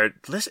often. Jared,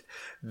 listen,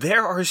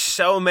 there are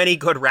so many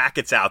good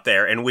rackets out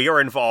there, and we are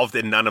involved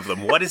in none of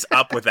them. What is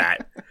up with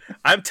that?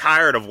 I'm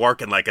tired of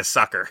working like a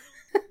sucker.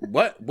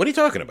 What are you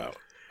talking about?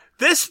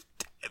 This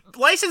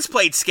license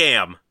plate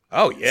scam.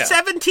 Oh, yeah.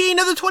 17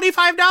 of the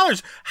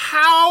 $25.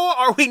 How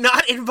are we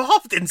not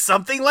involved in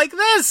something like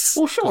this?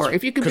 Well, sure.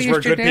 If you could be we're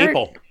as generic, good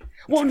people.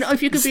 Well, no,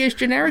 if you could be as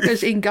generic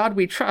as "In God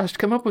We Trust,"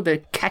 come up with a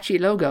catchy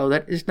logo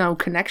that is no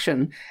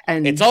connection,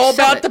 and it's all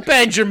about the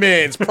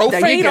Benjamins.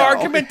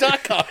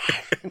 ProfaneArgument.com.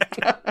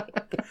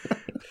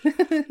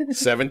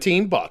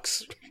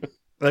 $17.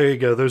 There you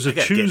go. There's a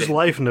Choose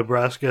Life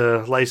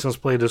Nebraska license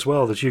plate as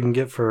well that you can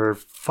get for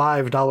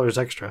 $5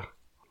 extra.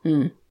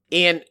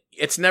 And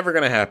it's never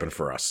going to happen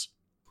for us.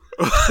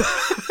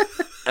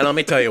 And let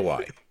me tell you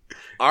why.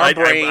 Our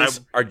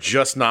brains are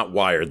just not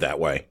wired that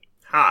way.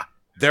 Ha!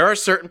 There are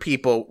certain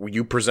people when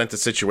you present a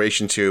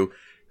situation to,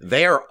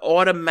 they are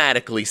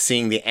automatically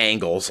seeing the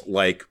angles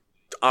like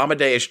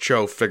Amadeus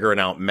Cho figuring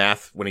out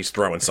math when he's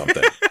throwing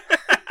something.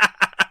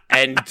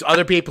 And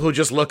other people who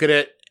just look at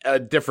it a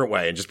different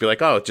way and just be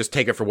like, oh, just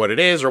take it for what it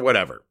is or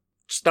whatever.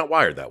 Just not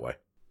wired that way.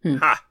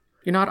 Ha!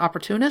 You're not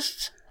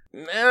opportunists?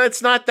 No,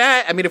 it's not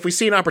that. I mean, if we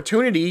see an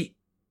opportunity,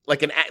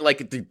 and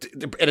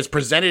it's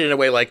presented in a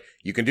way like,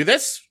 you can do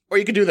this or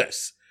you can do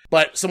this.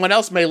 But someone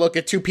else may look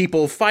at two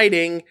people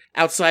fighting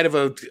outside of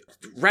a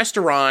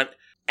restaurant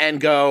and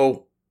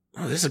go,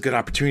 oh, this is a good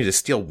opportunity to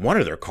steal one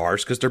of their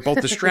cars because they're both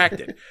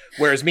distracted.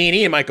 Whereas me and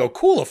Ian might go,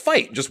 cool, a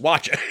fight, just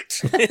watch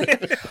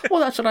it.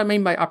 Well, that's what I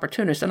mean by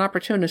opportunist. An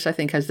opportunist, I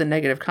think, has the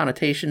negative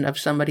connotation of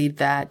somebody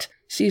that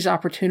sees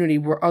opportunity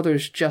where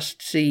others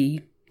just see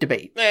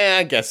debate.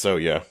 I guess so,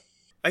 yeah.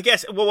 I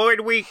guess, well, where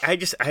do we,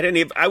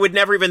 I would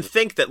never even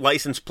think that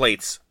license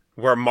plates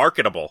were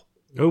marketable.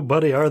 Oh,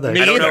 buddy, are they?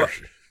 Me I don't either.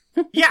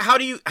 know. Yeah, how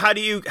do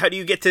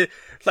you get to,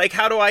 like,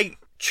 how do I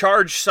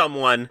charge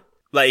someone,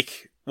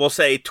 like, we'll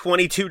say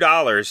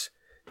 $22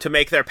 to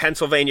make their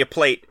Pennsylvania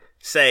plate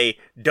say,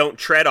 don't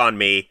tread on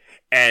me,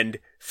 and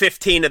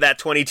 15 of that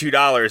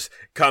 $22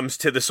 comes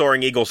to the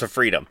Soaring Eagles of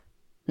Freedom.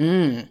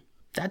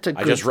 That's a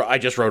good... I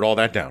just wrote all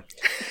that down.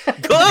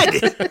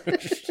 Good!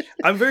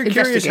 I'm very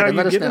curious how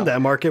you get in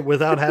that market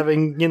without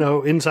having,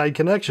 inside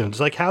connections.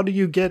 Like, how do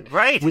you get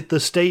with the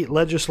state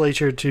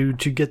legislature to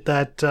get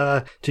that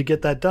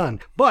done?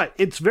 But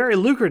it's very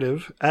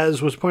lucrative,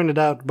 as was pointed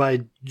out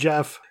by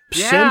Jeff.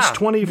 Yeah. Since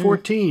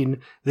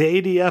 2014,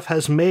 the ADF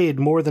has made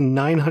more than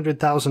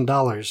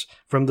 $900,000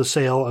 from the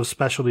sale of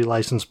specialty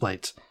license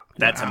plates.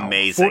 That's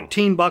amazing.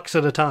 $14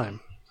 at a time.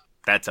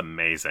 That's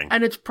amazing.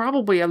 And it's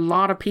probably a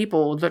lot of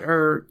people that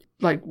are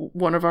like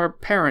one of our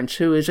parents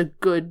who is a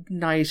good,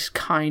 nice,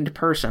 kind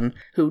person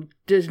who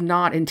does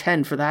not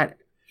intend for that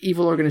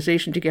evil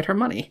organization to get her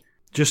money.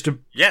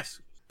 Yes,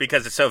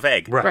 because it's so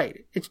vague.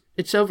 Right.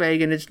 It's so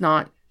vague and it's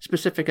not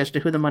specific as to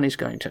who the money's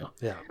going to.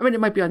 Yeah. I mean, it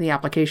might be on the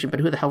application, but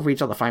who the hell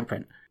reads all the fine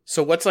print?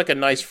 So what's like a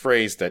nice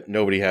phrase that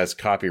nobody has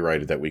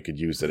copyrighted that we could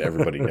use that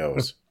everybody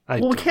knows?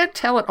 We can't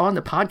tell it on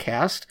the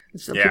podcast,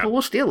 so people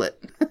will steal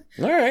it.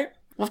 All right.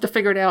 We'll have to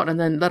figure it out and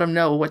then let them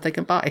know what they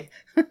can buy.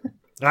 All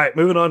right,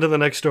 moving on to the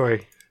next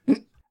story.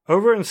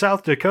 Over in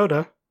South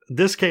Dakota,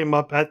 this came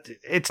up at,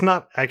 it's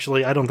not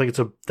actually, I don't think it's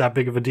that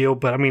big of a deal,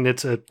 but I mean,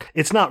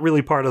 it's not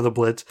really part of the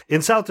Blitz.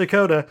 In South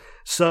Dakota,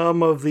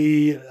 some of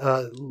the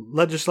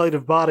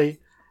legislative body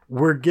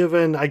were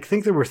given, I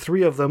think there were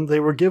 3 of them, they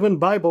were given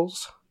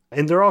Bibles,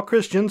 and they're all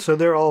Christians, so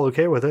they're all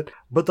okay with it.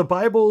 But the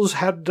Bibles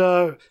had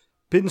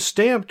been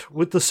stamped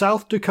with the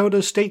South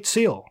Dakota state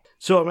seal.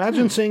 So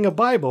imagine seeing a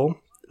Bible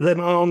that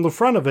on the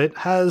front of it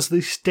has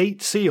the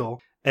state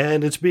seal,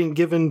 and it's being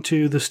given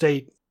to the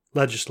state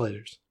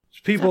legislators.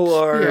 People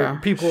are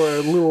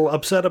a little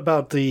upset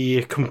about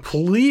the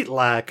complete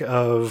lack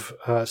of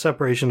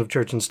separation of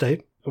church and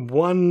state.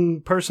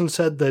 One person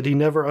said that he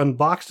never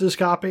unboxed his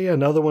copy.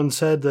 Another one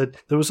said that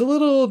there was a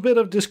little bit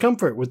of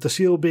discomfort with the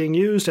seal being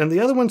used. And the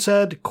other one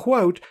said,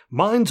 quote,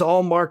 "Mine's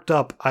all marked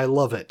up. I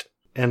love it."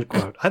 End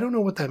quote. I don't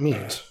know what that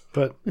means,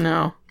 but...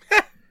 No.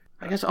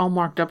 I guess all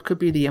marked up could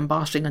be the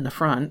embossing in the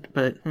front,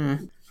 but...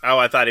 Oh,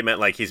 I thought he meant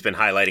like he's been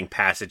highlighting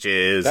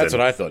passages. That's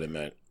what I thought it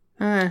meant.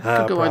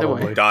 Could go either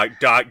way.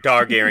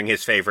 Dog-earing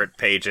his favorite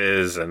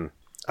pages and...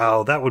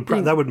 Oh, that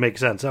would make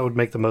sense. That would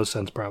make the most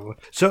sense, probably.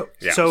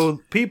 So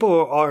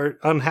people are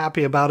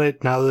unhappy about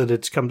it now that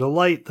it's come to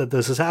light that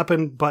this has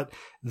happened, but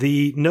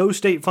no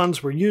state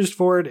funds were used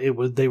for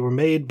it. They were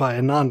made by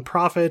a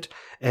nonprofit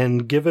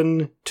and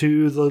given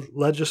to the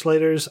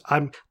legislators.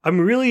 I'm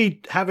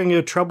really having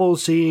a trouble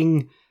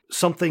seeing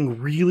something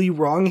really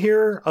wrong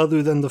here,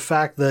 other than the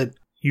fact that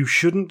you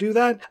shouldn't do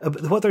that.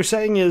 What they're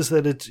saying is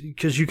that it's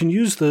because you can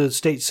use the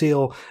state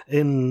seal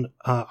in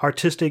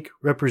artistic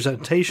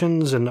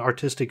representations and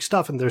artistic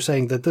stuff, and they're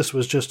saying that this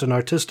was just an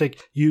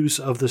artistic use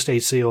of the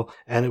state seal,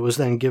 and it was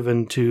then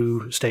given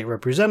to state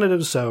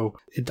representatives. So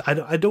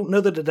I don't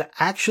know that it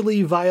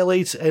actually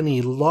violates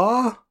any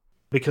law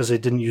because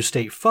it didn't use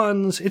state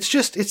funds. It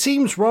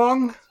seems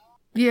wrong.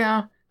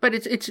 Yeah, but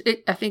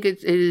I think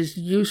it is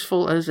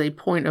useful as a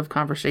point of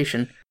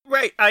conversation.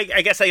 Right.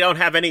 I guess I don't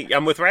have any...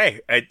 I'm with Ray.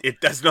 It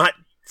does not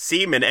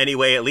seem in any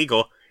way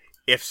illegal.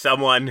 If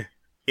someone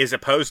is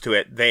opposed to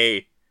it,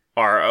 they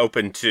are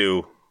open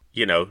to,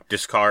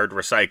 discard,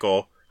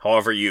 recycle,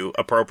 however you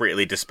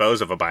appropriately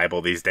dispose of a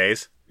Bible these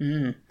days.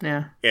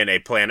 Yeah. In a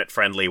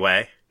planet-friendly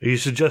way. Are you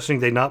suggesting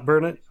they not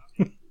burn it?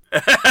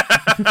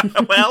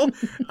 Well,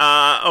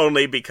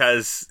 only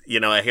because,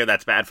 I hear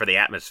that's bad for the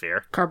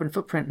atmosphere. Carbon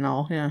footprint and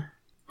all, yeah.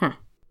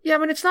 Yeah, I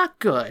mean, it's not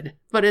good,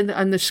 but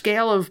on the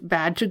scale of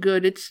bad to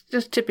good, it's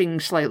just tipping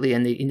slightly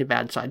in the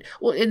bad side.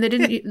 Well, and they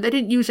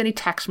didn't use any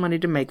tax money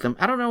to make them.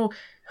 I don't know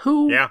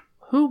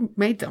who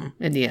made them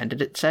in the end.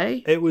 Did it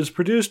say? It was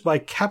produced by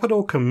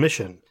Capital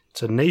Commission.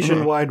 It's a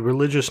nationwide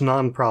religious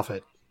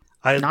nonprofit.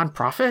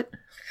 Nonprofit?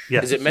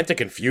 Yes. Is it meant to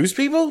confuse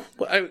people?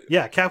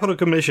 Yeah, Capital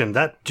Commission.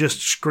 That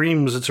just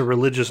screams it's a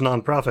religious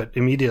nonprofit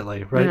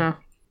immediately, right?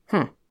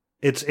 Yeah.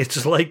 It's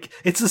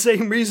the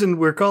same reason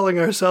we're calling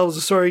ourselves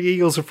the Soaring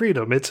Eagles of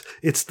Freedom.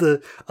 It's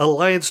the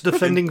Alliance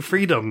Defending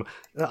Freedom.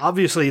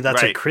 Obviously,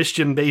 that's a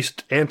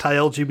Christian-based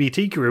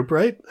anti-LGBT group,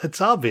 right?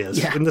 It's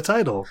obvious in the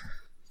title.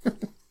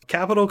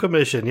 Capital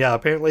Commission. Yeah,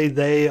 apparently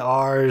they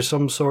are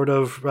some sort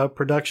of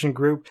production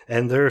group,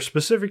 and they're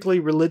specifically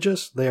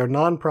religious. They are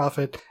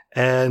nonprofit,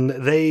 and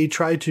they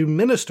try to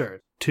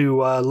minister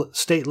to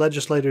state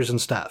legislators and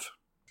staff.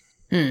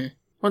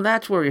 Well,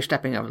 that's where you're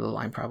stepping over the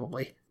line,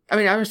 probably. I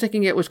mean, I was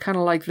thinking it was kind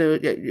of like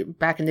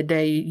back in the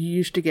day, you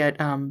used to get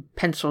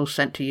pencils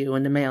sent to you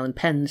in the mail and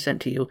pens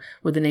sent to you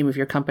with the name of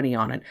your company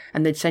on it.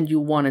 And they'd send you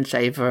one and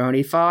say, for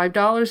only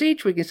 $5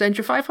 each, we can send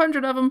you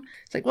 500 of them.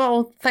 It's like,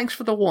 well, thanks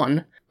for the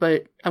one,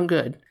 but I'm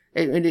good.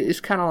 It's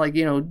kind of like,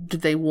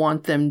 did they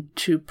want them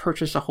to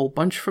purchase a whole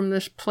bunch from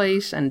this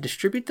place and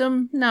distribute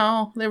them?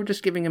 No, they were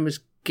just giving them as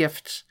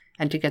gifts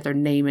and to get their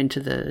name into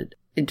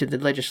the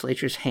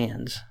legislature's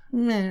hands.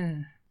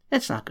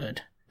 It's not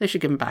good. They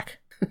should give them back.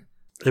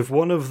 If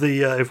one of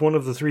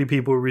the three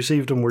people who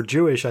received them were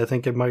Jewish, I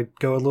think it might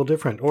go a little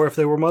different. Or if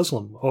they were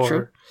Muslim, or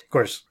True. Of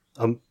course,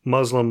 a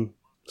Muslim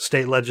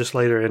state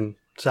legislator in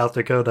South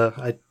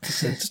Dakota,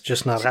 it's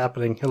just not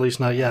happening. At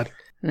least not yet.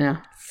 Yeah,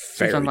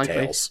 Fairy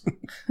tales.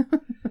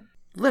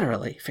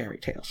 Literally fairy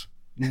tales.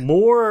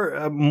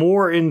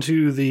 More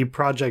into the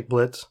Project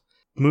Blitz.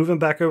 Moving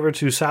back over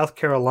to South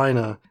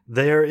Carolina,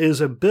 there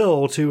is a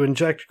bill to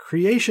inject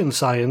creation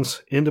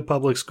science into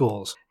public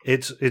schools.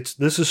 This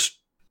is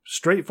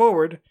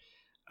straightforward.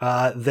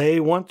 They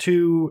want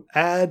to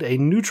add a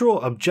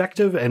neutral,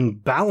 objective,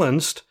 and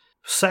balanced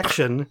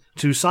section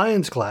to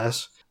science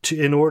class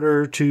in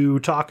order to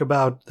talk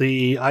about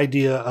the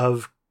idea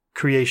of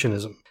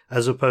creationism,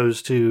 as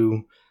opposed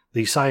to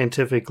the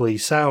scientifically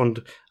sound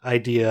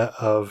idea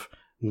of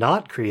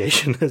not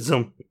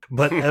creationism,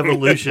 but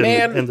evolution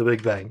and the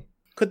Big Bang.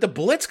 Could the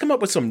Blitz come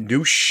up with some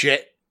new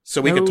shit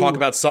so we could talk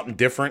about something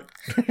different?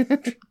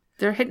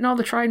 They're hitting all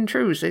the tried and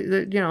trues. They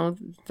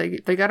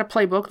got a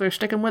playbook. They're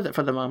sticking with it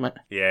for the moment.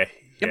 Yeah,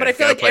 but I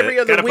feel like every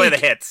other week, play the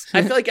hits.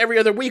 I feel like every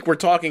other week we're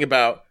talking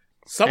about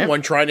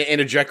someone trying to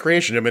interject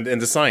creationism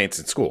into science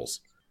in schools.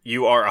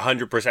 You are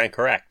 100%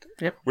 correct.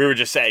 Yep. We were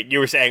just saying, you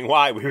were saying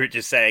why? We were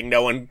just saying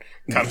no one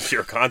comes to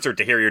your concert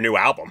to hear your new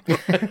album.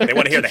 They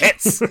want to hear the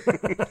hits.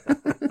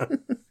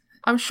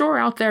 I'm sure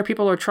out there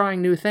people are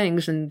trying new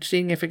things and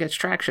seeing if it gets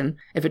traction.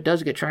 If it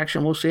does get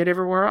traction, we'll see it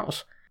everywhere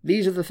else.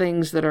 These are the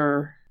things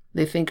that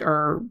they think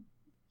are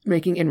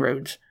making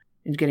inroads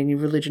in getting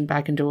religion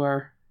back into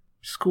our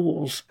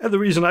schools. And the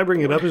reason I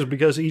bring it up is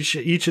because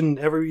each and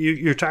every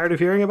you're tired of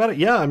hearing about it.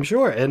 Yeah, I'm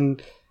sure,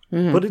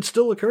 but it's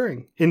still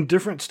occurring in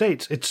different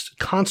states. It's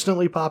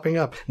constantly popping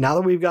up. Now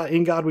that we've got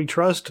In God We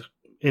Trust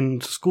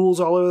in schools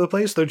all over the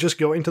place, they're just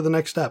going to the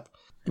next step.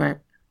 Right.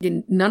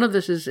 None of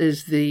this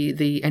is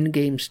the end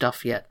game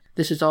stuff yet.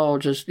 This is all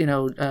just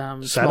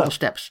small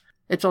steps.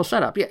 It's all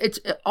set up. Yeah,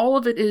 all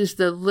of it is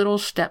the little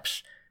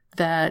steps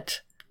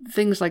that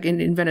things like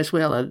in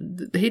Venezuela,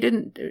 he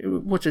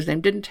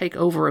didn't take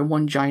over in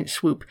one giant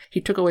swoop.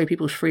 He took away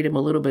people's freedom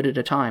a little bit at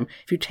a time.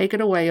 If you take it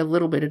away a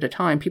little bit at a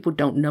time, people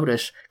don't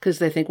notice because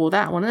they think, well,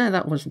 that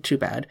wasn't too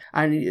bad.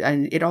 And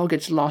it all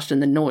gets lost in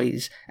the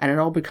noise and it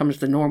all becomes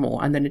the normal.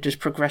 And then it just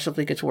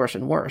progressively gets worse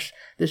and worse.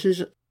 This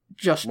is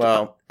just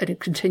a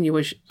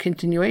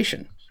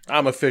continuation.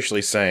 I'm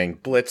officially saying,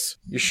 Blitz,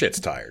 your shit's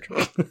tired.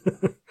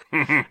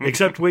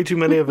 Except way too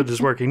many of it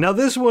is working. Now,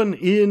 this one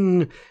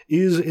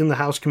is in the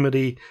House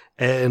committee,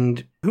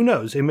 and who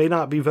knows? It may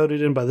not be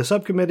voted in by the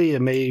subcommittee.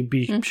 It may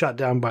be shot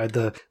down by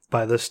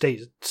the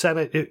state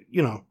Senate.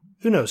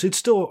 Who knows? It's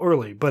still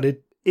early, but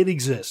it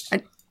exists.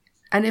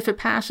 And if it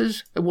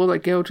passes, will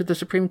it go to the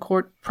Supreme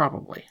Court?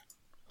 Probably.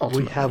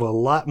 Ultimately. We have a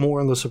lot more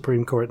on the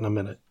Supreme Court in a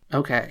minute.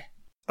 Okay.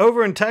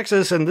 Over in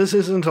Texas, and this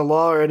isn't a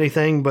law or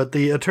anything, but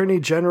the Attorney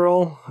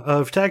General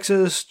of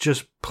Texas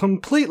just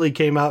completely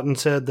came out and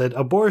said that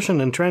abortion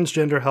and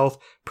transgender health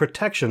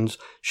protections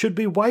should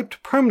be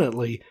wiped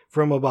permanently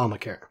from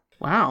Obamacare.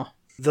 Wow.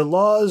 The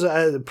laws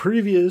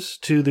previous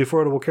to the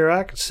Affordable Care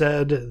Act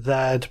said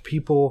that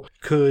people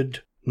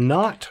could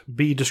not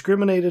be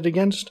discriminated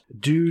against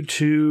due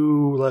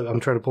to,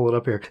 I'm trying to pull it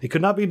up here. It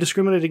could not be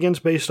discriminated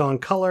against based on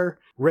color,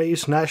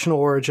 race, national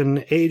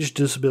origin, age,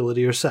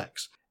 disability, or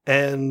sex.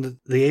 And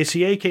the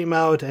ACA came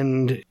out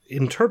and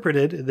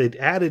interpreted, they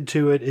added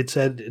to it, it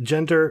said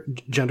gender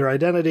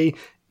identity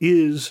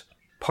is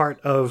part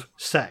of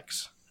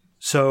sex.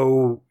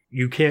 So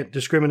you can't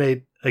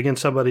discriminate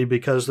against somebody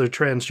because they're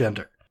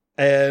transgender.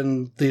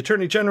 And the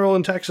Attorney General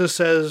in Texas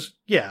says,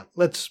 yeah,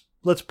 let's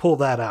pull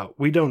that out.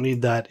 We don't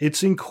need that.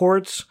 It's in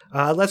courts.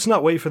 Let's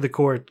not wait for the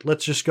court.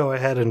 Let's just go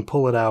ahead and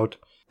pull it out.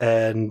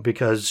 And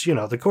because,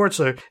 the courts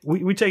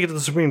we take it to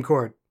the Supreme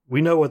Court. We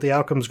know what the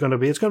outcome's going to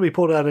be. It's going to be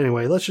pulled out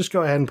anyway. Let's just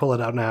go ahead and pull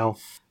it out now.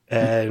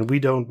 And we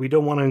don't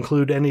want to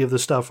include any of the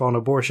stuff on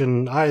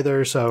abortion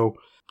either. So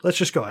let's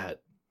just go ahead.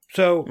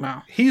 So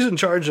He's in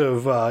charge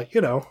of,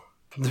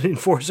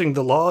 enforcing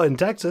the law in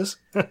Texas.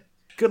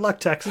 Good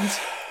luck, Texans.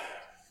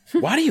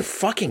 Why do you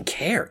fucking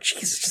care?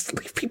 Jesus, just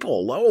leave people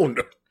alone.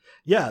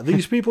 Yeah,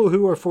 these people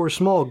who are for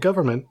small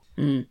government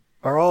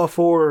are all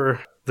for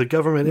the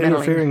government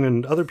interfering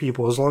in other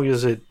people as long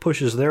as it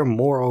pushes their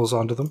morals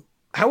onto them.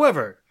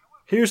 However,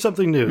 here's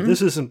something new.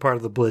 This isn't part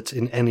of the Blitz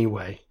in any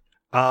way.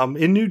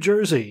 In New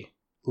Jersey,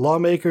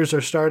 lawmakers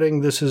are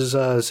starting, this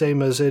is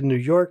same as in New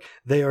York,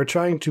 they are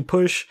trying to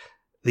push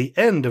the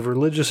end of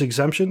religious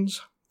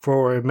exemptions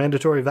for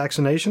mandatory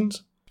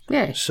vaccinations.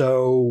 Yeah.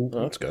 So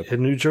that's good.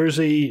 New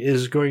Jersey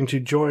is going to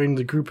join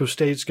the group of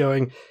states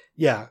going,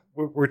 yeah,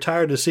 we're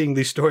tired of seeing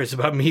these stories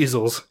about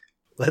measles.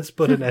 Let's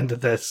put an end to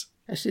this.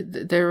 I see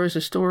there was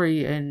a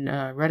story in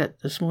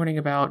Reddit this morning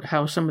about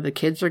how some of the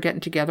kids are getting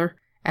together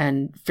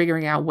and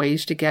figuring out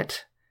ways to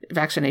get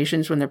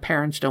vaccinations when their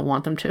parents don't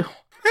want them to.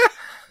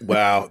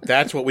 Wow,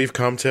 that's what we've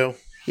come to?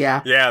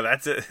 Yeah. Yeah,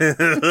 that's it.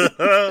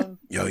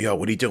 Yo,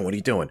 what are you doing? What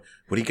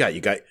do you got?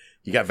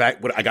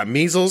 I got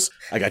measles.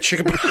 I got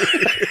chickenpox.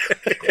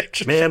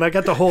 Man, I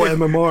got the whole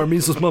MMR,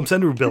 measles, mumps,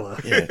 and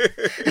rubella.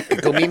 Yeah.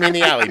 Go meet me in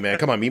the alley, man.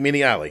 Come on, meet me in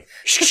the alley.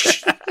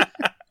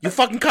 You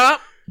fucking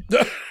cop?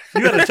 You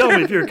gotta tell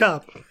me if you're a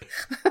cop.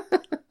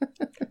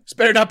 This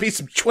better not be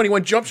some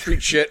 21 Jump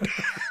Street shit.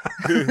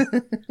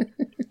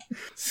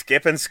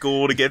 Skipping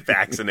school to get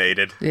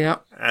vaccinated. Yeah.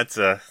 That's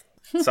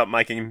something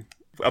I can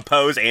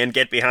oppose and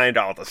get behind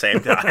all at the same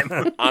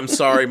time. I'm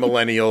sorry,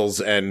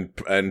 millennials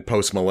and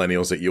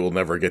post-millennials, that you will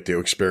never get to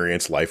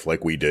experience life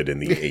like we did in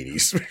the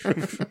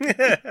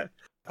 80s.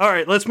 All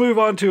right, let's move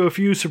on to a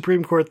few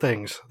Supreme Court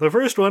things. The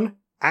first one,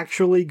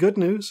 actually good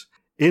news.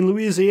 In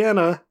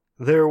Louisiana,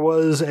 there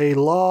was a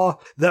law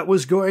that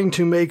was going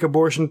to make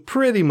abortion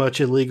pretty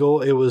much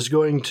illegal. It was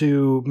going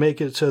to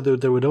make it so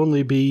that there would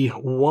only be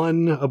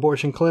one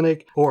abortion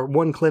clinic, or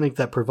one clinic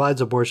that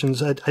provides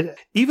abortions.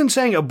 Even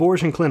saying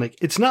abortion clinic,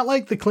 it's not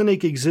like the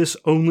clinic exists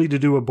only to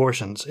do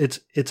abortions.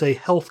 It's a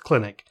health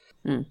clinic.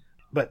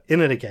 But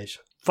in any case,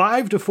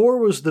 5-4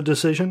 was the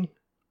decision.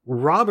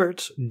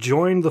 Roberts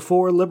joined the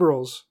 4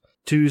 liberals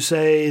to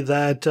say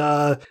that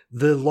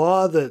the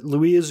law that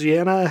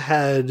Louisiana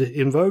had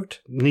invoked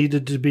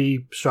needed to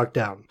be struck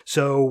down.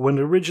 So when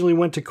it originally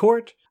went to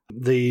court,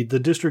 the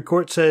district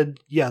court said,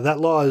 yeah, that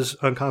law is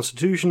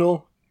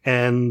unconstitutional,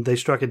 and they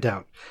struck it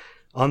down.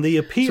 On the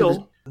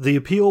appeal, the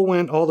appeal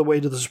went all the way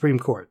to the Supreme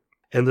Court,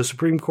 and the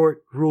Supreme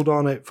Court ruled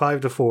on it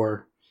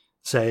 5-4,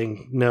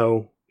 saying,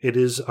 no, it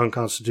is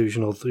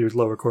unconstitutional. The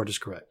lower court is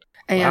correct.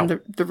 And Wow.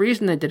 the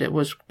reason they did it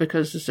was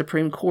because the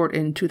Supreme Court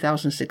in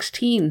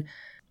 2016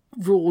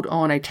 ruled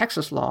on a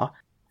Texas law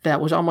that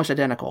was almost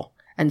identical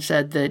and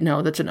said that,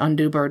 no, that's an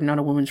undue burden on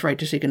a woman's right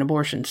to seek an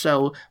abortion.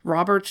 So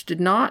Roberts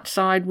did not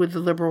side with the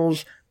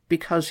liberals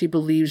because he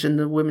believes in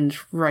the women's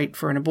right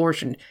for an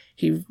abortion.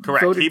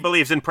 Correct. He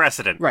believes in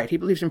precedent. Right, he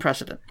believes in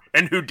precedent.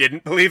 And who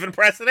didn't believe in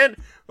precedent?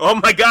 Oh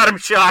my God, I'm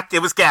shocked.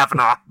 It was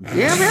Kavanaugh.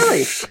 Yeah,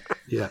 really?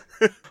 Yeah.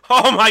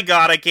 Oh my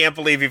God, I can't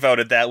believe he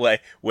voted that way.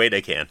 Wait, I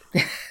can.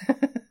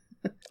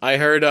 I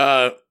heard,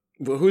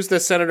 who's the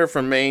senator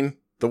from Maine?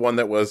 The one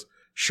that was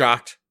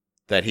shocked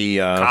that he...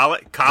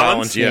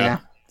 Collins? Yeah.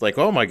 Like,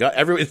 oh my God.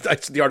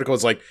 The article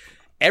is like,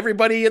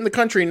 everybody in the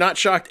country not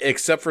shocked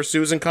except for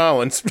Susan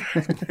Collins.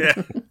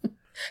 Yeah.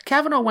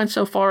 Kavanaugh went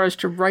so far as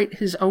to write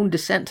his own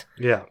dissent.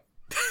 Yeah.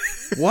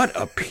 What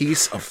a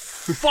piece of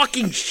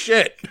fucking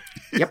shit.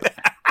 Yep.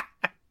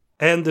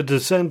 And the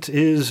dissent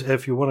is,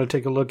 if you want to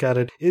take a look at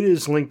it, it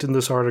is linked in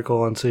this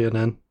article on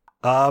CNN.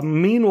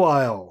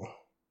 Meanwhile,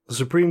 the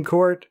Supreme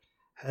Court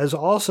has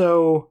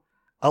also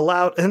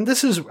allowed, and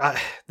this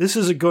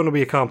is going to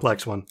be a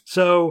complex one.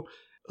 So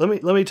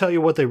let me tell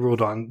you what they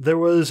ruled on. There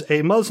was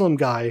a Muslim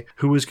guy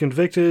who was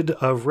convicted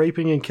of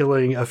raping and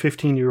killing a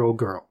 15-year-old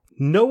girl.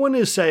 No one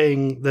is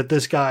saying that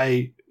this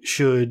guy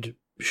should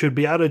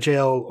be out of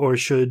jail or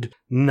should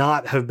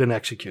not have been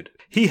executed.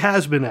 He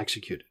has been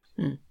executed.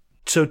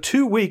 So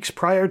 2 weeks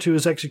prior to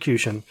his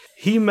execution,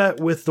 he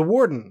met with the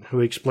warden, who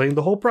explained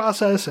the whole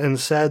process and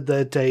said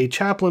that a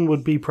chaplain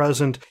would be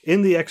present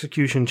in the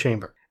execution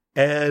chamber.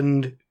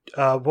 And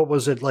 5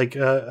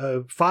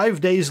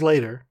 days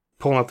later,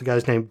 pulling up the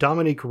guy's name,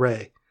 Dominique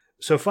Ray.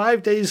 So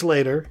 5 days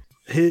later,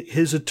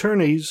 his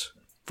attorneys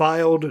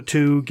filed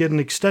to get an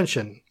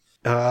extension,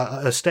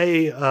 a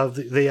stay of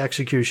the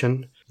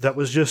execution that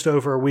was just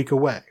over a week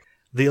away.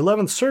 The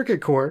 11th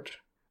Circuit Court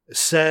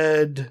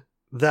said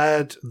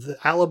that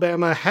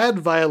Alabama had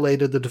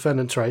violated the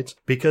defendant's rights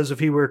because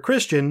if he were a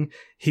Christian,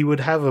 he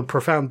would have a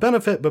profound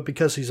benefit, but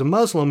because he's a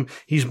Muslim,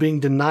 he's being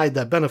denied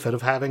that benefit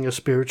of having a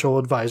spiritual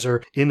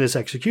advisor in his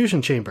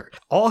execution chamber.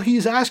 All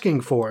he's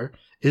asking for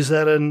is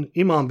that an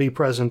imam be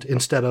present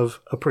instead of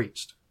a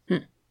priest.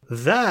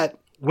 That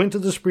went to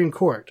the Supreme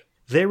Court.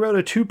 They wrote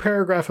a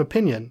 2-paragraph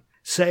opinion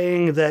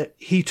saying that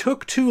he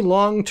took too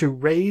long to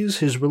raise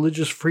his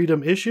religious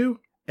freedom issue,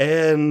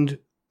 and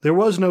there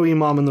was no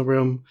imam in the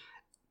room,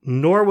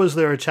 nor was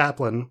there a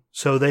chaplain.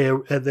 So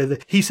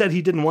he said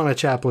he didn't want a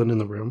chaplain in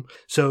the room.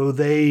 So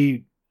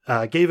they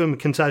gave him a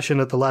concession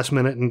at the last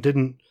minute and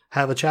didn't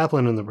have a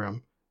chaplain in the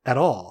room at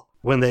all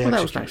when they executed.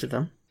 That was nice of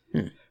them.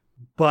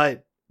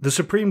 But the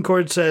Supreme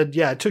Court said,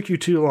 yeah, it took you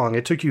too long.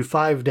 It took you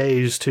 5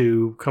 days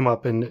to come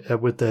up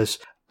with this.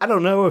 I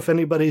don't know if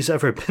anybody's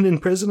ever been in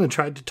prison and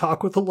tried to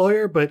talk with a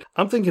lawyer, but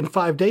I'm thinking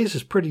 5 days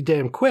is pretty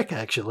damn quick,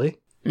 actually.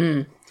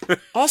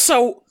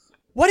 Also,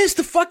 what is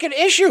the fucking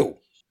issue?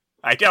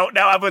 I don't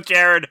know. I'm with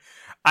Jared.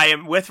 I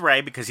am with Ray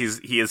because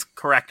he is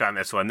correct on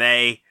this one.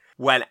 They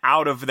went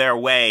out of their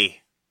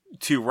way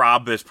to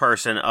rob this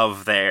person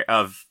of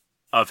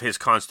his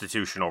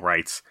constitutional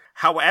rights.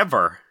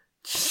 However,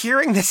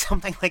 hearing that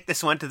something like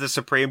this went to the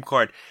Supreme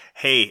Court,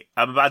 hey,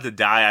 I'm about to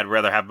die. I'd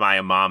rather have my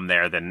imam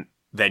there than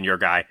than your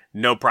guy.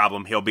 No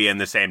problem. He'll be in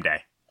the same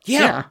day.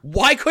 Yeah.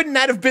 Why couldn't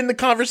that have been the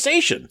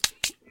conversation?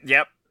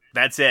 Yep.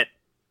 That's it.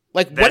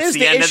 Like, what is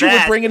the issue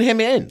with bringing him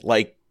in?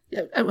 Like,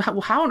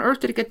 how on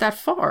earth did it get that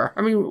far?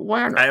 I mean,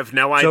 why on I have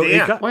no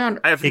idea.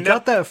 It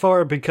got that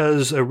far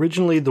because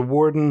originally the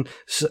warden,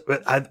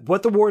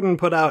 what the warden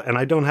put out, and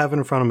I don't have it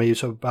in front of me,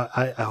 so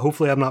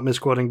hopefully I'm not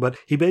misquoting, but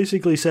he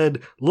basically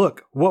said,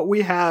 look, what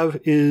we have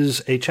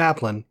is a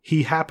chaplain.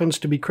 He happens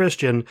to be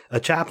Christian. A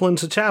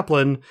chaplain's a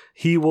chaplain.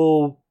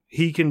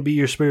 He can be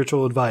your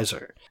spiritual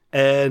advisor.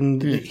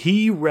 And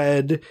he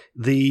read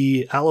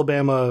the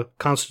Alabama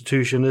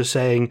Constitution as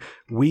saying,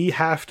 we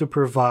have to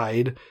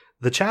provide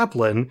the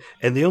chaplain,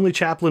 and the only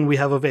chaplain we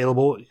have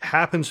available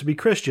happens to be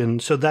Christian,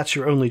 so that's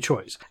your only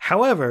choice.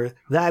 However,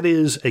 that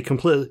is a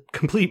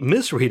complete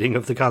misreading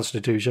of the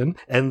Constitution,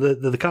 and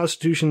the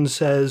Constitution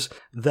says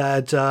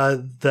that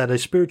a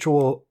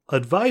spiritual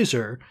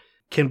advisor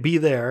can be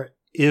there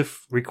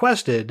if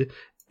requested,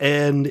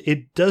 and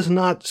it does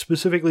not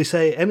specifically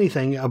say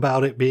anything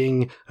about it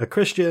being a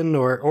Christian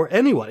or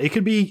anyone. It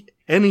could be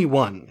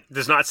anyone. It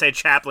does not say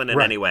chaplain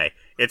in any way.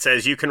 It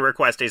says you can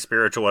request a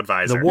spiritual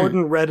advisor. The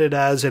warden read it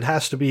as it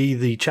has to be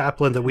the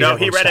chaplain that we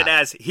have on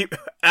staff.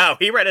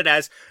 He read it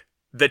as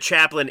the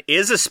chaplain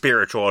is a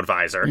spiritual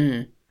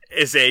advisor,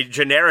 is a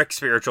generic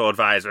spiritual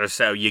advisor,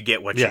 so you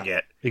get what you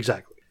get.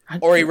 Exactly.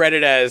 Or he read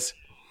it as,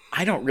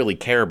 I don't really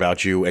care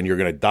about you and you're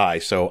going to die,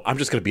 so I'm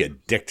just going to be a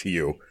dick to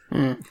you.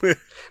 No,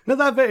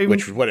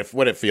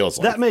 what it feels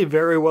like. That may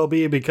very well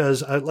be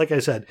because, like I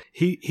said,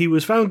 he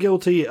was found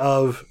guilty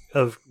of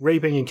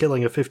raping and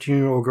killing a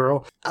 15-year-old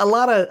girl. A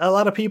lot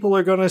of people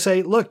are going to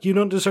say, "Look, you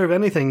don't deserve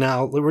anything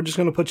now. We're just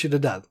going to put you to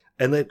death,"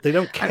 and they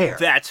don't care.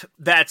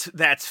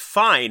 That's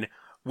fine.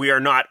 We are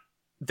not.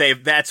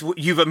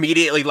 You've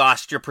immediately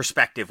lost your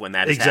perspective when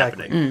that is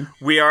happening.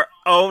 We are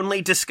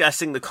only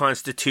discussing the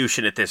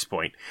Constitution at this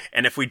point,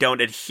 and if we don't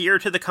adhere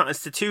to the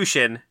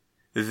Constitution,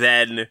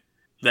 then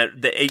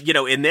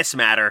in this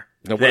matter,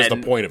 now what is the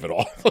point of it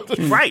all?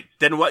 Right.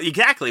 Then what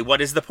exactly?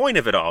 What is the point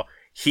of it all?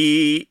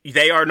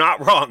 They are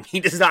not wrong. He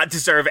does not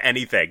deserve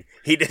anything.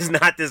 He does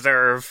not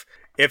deserve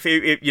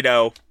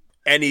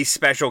any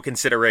special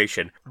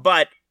consideration.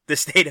 But the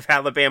state of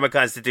Alabama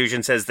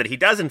Constitution says that he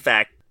does in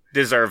fact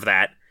deserve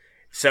that.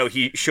 So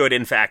he should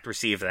in fact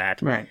receive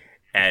that. Right.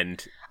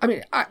 And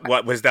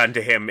what was done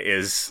to him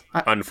is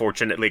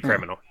unfortunately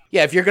criminal.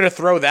 Yeah, if you're going to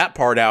throw that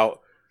part out,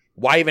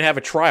 why even have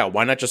a trial?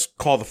 Why not just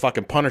call the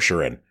fucking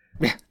Punisher in?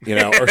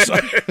 Or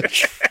something.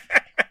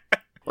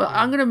 Well,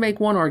 I'm going to make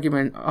one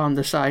argument on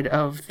the side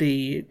of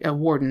the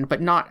warden,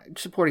 but not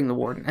supporting the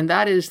warden. And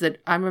that is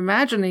that I'm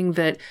imagining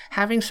that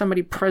having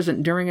somebody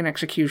present during an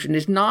execution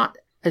is not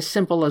as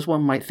simple as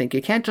one might think.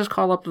 You can't just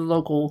call up the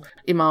local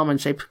imam and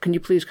say, can you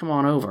please come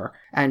on over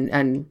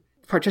and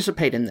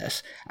participate in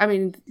this. I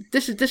mean,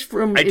 this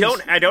room I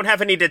don't have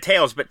any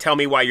details, but tell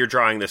me why you're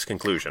drawing this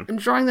conclusion. I'm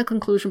drawing the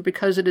conclusion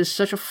because it is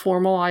such a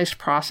formalized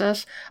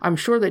process. I'm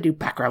sure they do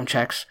background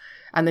checks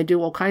and they do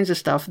all kinds of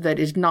stuff that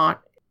is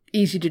not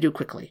easy to do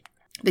quickly.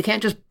 They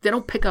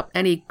don't pick up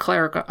any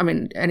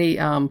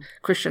any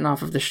Christian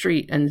off of the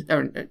street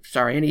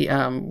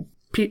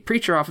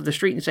preacher off of the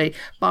street and say,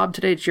 Bob,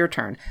 today it's your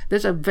turn.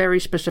 There's a very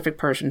specific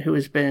person who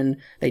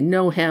they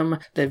know him,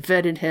 they've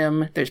vetted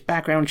him, there's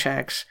background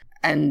checks,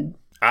 and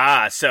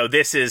so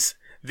this is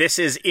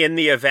in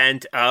the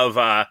event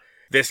of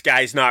this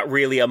guy's not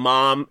really a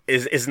mom,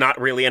 is not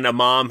really an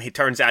imam. He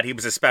turns out he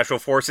was a special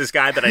forces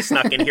guy that I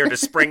snuck in here to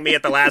spring me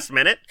at the last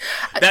minute.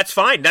 That's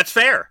fine. That's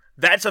fair.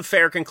 That's a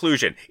fair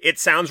conclusion. It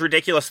sounds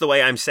ridiculous the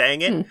way I'm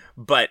saying it,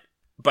 but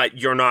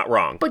you're not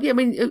wrong. But yeah, I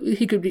mean,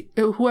 he could be,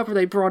 whoever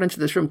they brought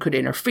into this room could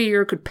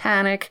interfere, could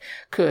panic,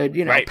 could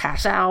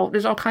pass out.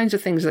 There's all kinds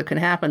of things that can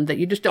happen that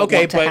you just don't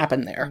want to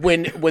happen there.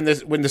 When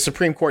the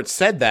Supreme Court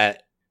said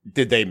that,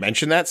 did they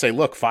mention that? Say,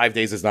 look, 5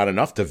 days is not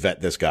enough to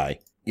vet this guy,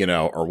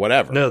 or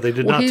whatever. No, they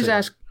did not.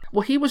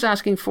 He was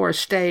asking for a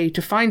stay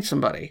to find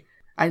somebody,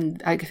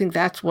 and I think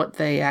that's what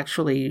they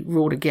actually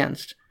ruled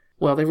against.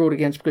 Well, they ruled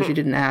against because he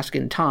didn't ask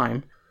in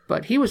time,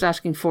 but he was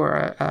asking for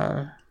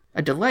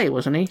a delay,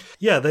 wasn't he?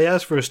 Yeah, they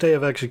asked for a stay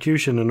of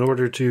execution in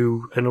order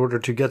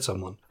to get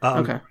someone.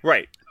 Okay,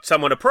 right,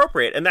 someone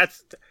appropriate, and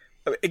that's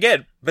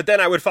again. But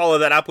then I would follow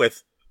that up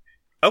with,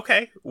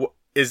 okay,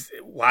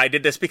 why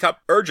did this become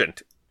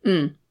urgent?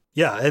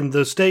 Yeah, and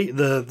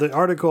the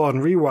article on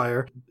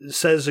Rewire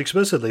says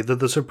explicitly that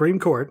the Supreme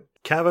Court,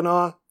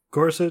 Kavanaugh,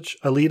 Gorsuch,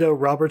 Alito,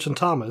 Roberts, and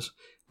Thomas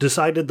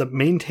decided that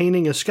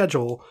maintaining a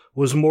schedule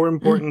was more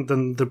important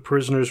than the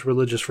prisoner's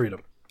religious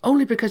freedom.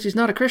 Only because he's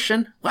not a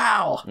Christian?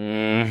 Wow.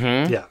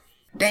 Mm-hmm. Yeah.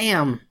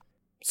 Damn.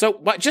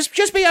 So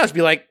just be honest.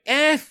 Be like,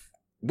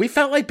 we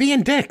felt like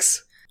being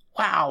dicks.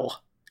 Wow.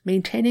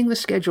 Maintaining the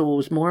schedule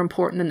was more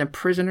important than the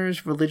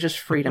prisoner's religious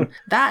freedom.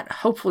 That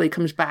hopefully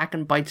comes back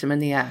and bites him in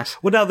the ass.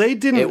 Well, now they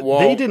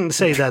didn't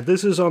say that.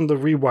 This is on the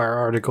Rewire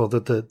article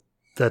that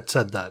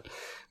said that.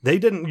 They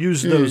didn't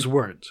use those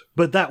words,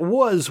 but that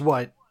was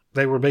what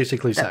they were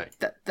basically saying.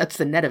 That's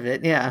the net of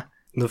it, yeah.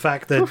 The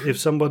fact that if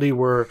somebody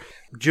were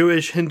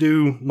Jewish,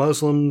 Hindu,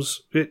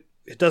 Muslims, it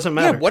doesn't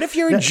matter. Yeah, what if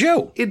you're a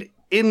Jew?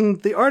 in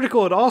the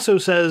article, it also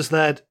says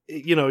that,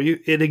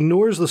 it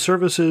ignores the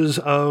services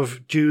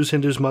of Jews,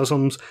 Hindus,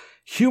 Muslims,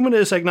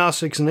 humanists,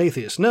 agnostics, and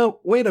atheists. No,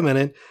 wait a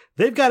minute.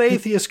 They've got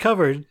atheists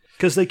covered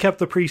because they kept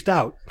the priest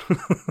out.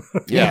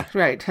 Yeah,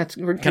 right.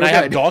 Can I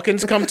have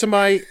Dawkins come to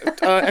my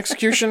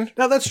execution?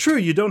 Now, that's true.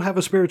 You don't have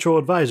a spiritual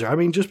advisor. I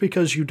mean, just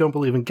because you don't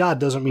believe in God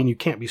doesn't mean you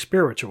can't be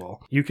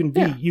spiritual. You can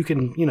be,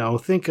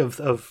 think of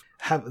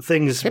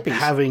things Hippies.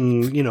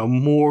 having,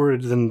 more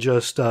than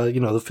just,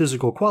 the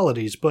physical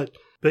qualities. But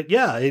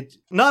yeah,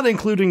 not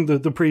including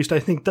the priest, I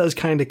think does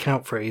kind of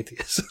count for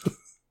atheists.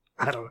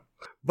 I don't know.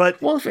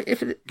 But well,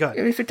 if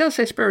it does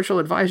say spiritual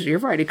advisor, you're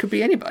right. It could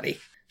be anybody.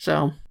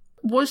 So,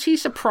 was he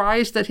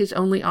surprised that his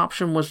only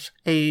option was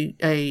a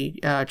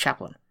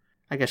chaplain?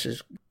 I guess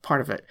is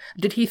part of it.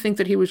 Did he think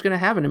that he was going to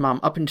have an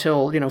imam up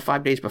until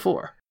 5 days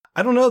before?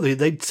 I don't know.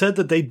 They said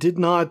that they did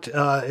not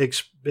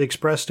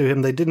express to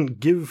him. They didn't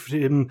give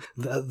him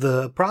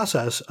the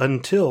process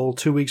until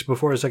 2 weeks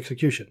before his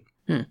execution.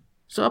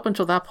 So up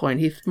until that point,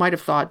 he might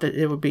have thought that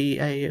it would be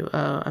an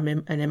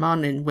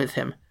imam in with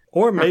him.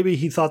 Or maybe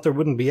he thought there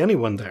wouldn't be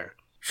anyone there.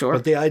 Sure.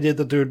 But the idea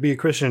that there would be a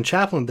Christian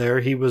chaplain there,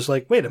 he was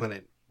like, wait a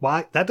minute.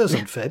 Why? That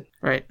doesn't fit.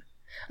 Right.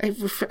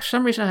 For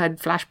some reason, I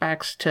had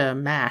flashbacks to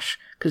MASH,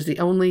 because the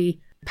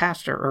only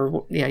pastor,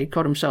 he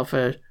called himself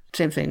a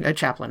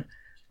chaplain,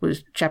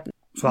 was Chaplain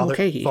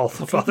Mulcahy.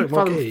 Father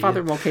Mulcahy.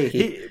 Father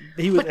Mulcahy.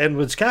 He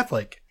was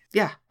Catholic.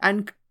 Yeah,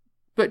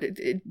 but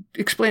it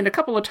explained a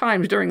couple of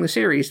times during the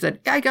series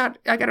that I got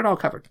it all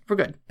covered. We're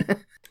good.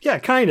 Yeah,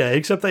 kind of,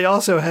 except they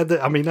also had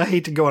I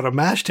hate to go on a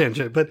MASH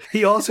tangent, but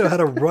he also had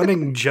a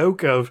running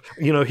joke of,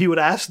 he would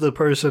ask the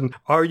person,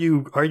 are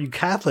you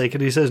Catholic?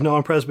 And he says, no,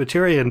 I'm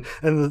Presbyterian.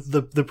 And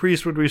the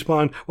priest would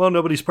respond, well,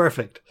 nobody's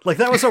perfect. Like,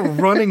 that was a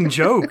running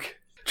joke.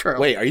 True.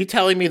 Wait, are you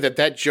telling me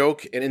that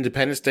joke in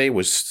Independence Day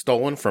was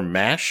stolen from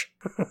MASH?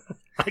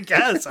 I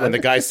guess. When the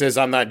guy says,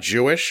 I'm not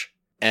Jewish,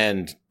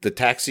 and the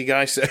taxi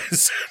guy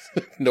says,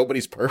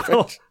 nobody's perfect?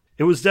 Oh,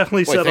 it was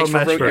definitely said on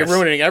MASH. You're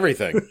ruining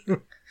everything.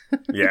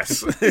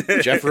 Yes.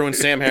 Jeff ruined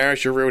Sam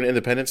Harris, you're ruining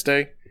Independence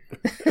Day?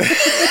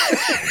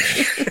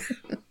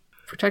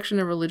 Protection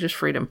of religious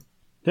freedom.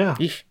 Yeah.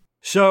 Yeesh.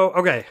 So,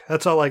 okay,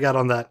 that's all I got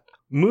on that.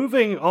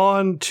 Moving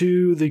on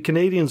to the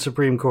Canadian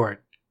Supreme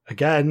Court.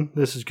 Again,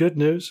 this is good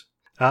news.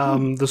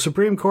 The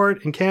Supreme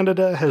Court in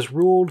Canada has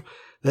ruled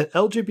that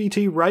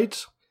LGBT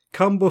rights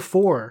come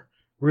before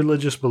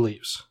religious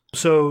beliefs.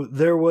 So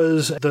there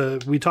was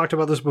we talked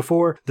about this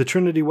before, the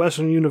Trinity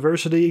Western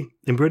University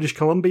in British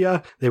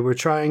Columbia. They were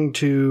trying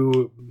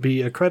to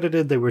be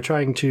accredited. They were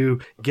trying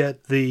to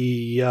get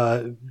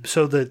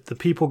so that the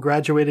people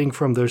graduating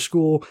from their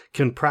school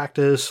can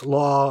practice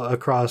law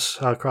across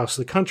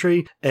the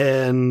country.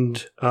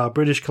 And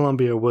British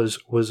Columbia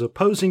was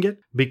opposing it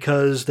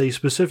because they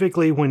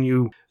specifically, when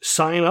you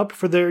sign up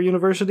for their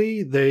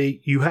university,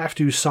 you have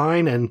to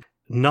sign an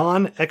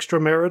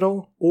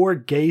non-extramarital or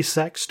gay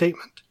sex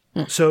statement.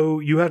 So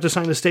you have to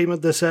sign a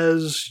statement that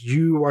says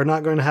you are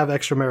not going to have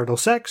extramarital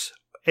sex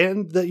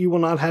and that you will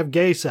not have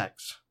gay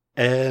sex.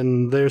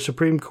 And their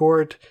Supreme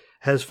Court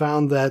has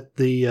found that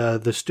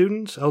the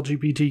students,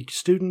 LGBT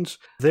students,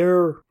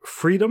 their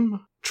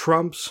freedom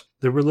trumps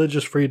the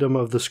religious freedom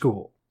of the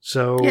school.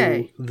 So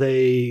Yay.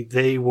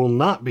 they will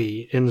not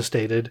be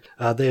instated.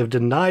 They have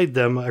denied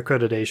them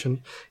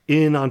accreditation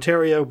in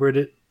Ontario,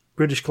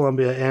 British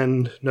Columbia,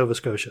 and Nova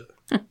Scotia,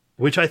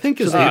 which I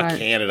think is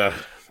Canada.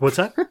 What's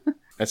that?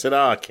 I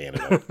said,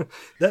 Canada.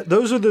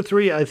 Those are the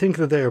three I think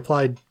that they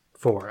applied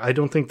for. I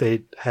don't think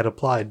they had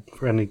applied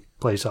for any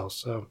place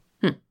else.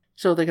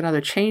 So they can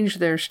either change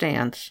their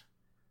stance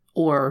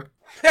or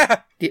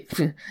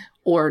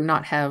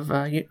not have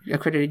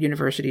accredited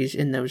universities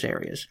in those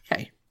areas.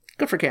 Hey,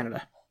 good for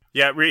Canada.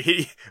 Yeah,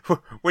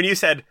 when you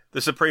said the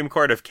Supreme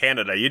Court of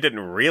Canada, you didn't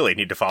really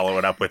need to follow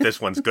it up with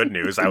this one's good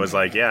news. I was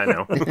like, yeah, I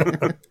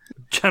know.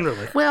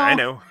 Generally. Well, I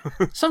know.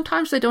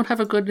 Sometimes they don't have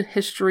a good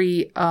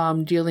history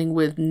dealing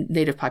with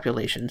native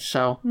populations,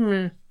 so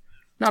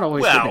not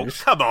always good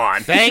news. Come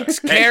on. Thanks,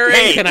 Karen.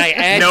 Hey, can I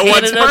add no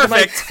Canada one's to my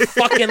perfect.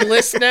 fucking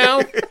list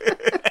now?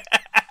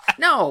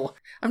 No,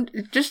 I'm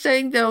just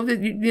saying though that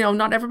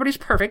not everybody's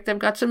perfect. They've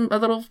got some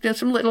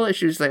little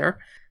issues there,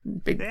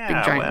 big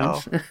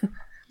giant ones.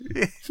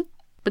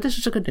 But this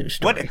is a good news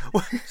story. I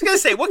was going to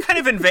say, what kind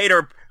of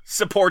invader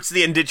supports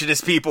the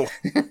indigenous people?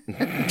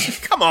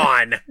 Come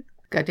on.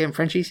 Goddamn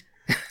Frenchies.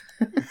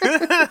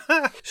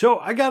 So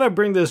I gotta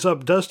bring this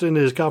up. Dustin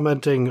is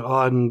commenting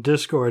on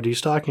Discord.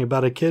 He's talking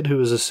about a kid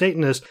who is a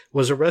Satanist,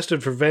 was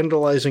arrested for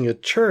vandalizing a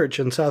church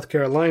in South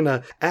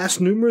Carolina, asked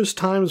numerous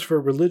times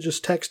for religious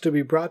text to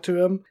be brought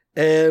to him,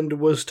 and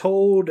was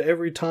told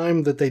every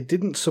time that they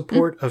didn't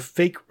support a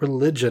fake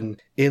religion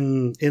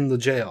in the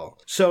jail.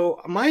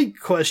 So my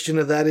question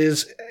of that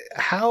is,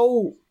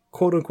 how,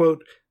 quote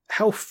unquote,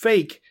 how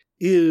fake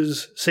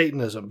is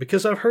Satanism?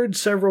 Because I've heard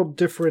several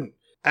different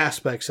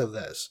aspects of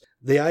this.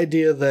 The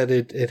idea that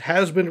it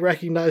has been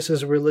recognized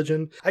as a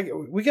religion.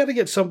 We got to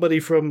get somebody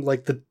from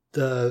like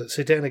the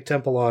Satanic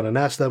Temple on and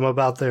ask them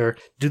about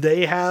do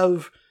they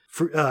have,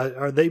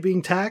 are they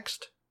being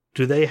taxed?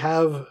 Do they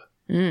have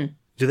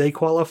Do they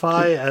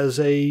qualify as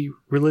a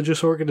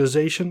religious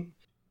organization?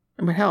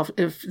 I mean, hell,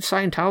 if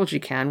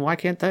Scientology can, why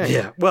can't they?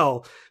 Yeah,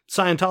 well,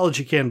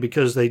 Scientology can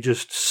because they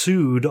just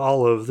sued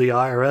all of the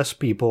IRS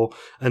people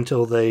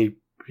until they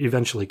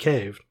eventually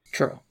caved.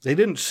 True. They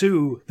didn't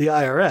sue the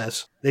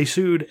IRS. They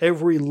sued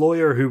every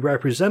lawyer who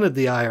represented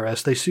the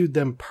IRS. They sued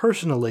them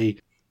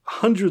personally,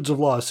 hundreds of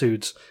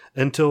lawsuits,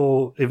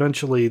 until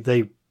eventually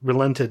they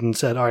relented and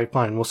said, all right,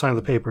 fine, we'll sign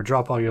the paper,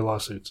 drop all your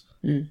lawsuits.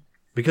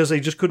 Because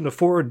they just couldn't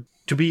afford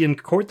to be in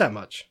court that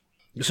much.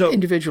 So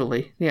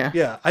individually, yeah.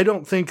 Yeah, I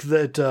don't think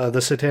that the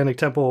Satanic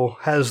Temple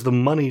has the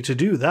money to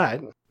do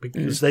that,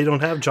 because they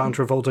don't have John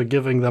Travolta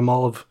giving them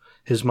all of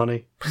his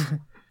money.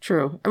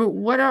 True. I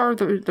mean, what are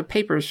the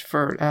papers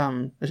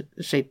for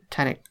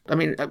Satanic? I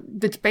mean,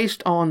 it's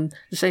based on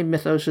the same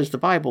mythos as the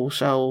Bible,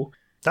 so...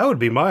 That would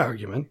be my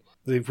argument.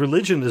 The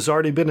religion has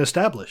already been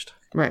established.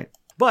 Right.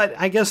 But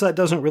I guess that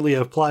doesn't really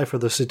apply for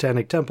the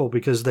Satanic Temple,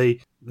 because they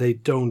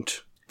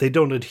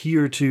don't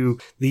adhere to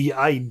the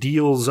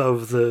ideals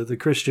of the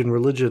Christian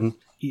religion,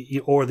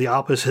 or the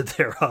opposite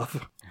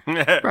thereof.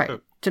 Right.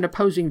 It's an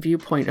opposing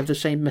viewpoint of the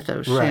same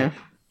mythos. Right. Yeah.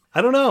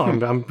 I don't know.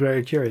 I'm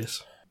very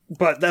curious.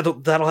 But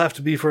that'll have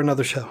to be for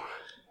another show.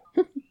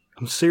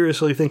 I'm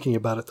seriously thinking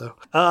about it, though.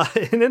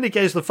 In any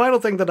case, the final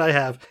thing that I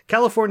have,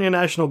 California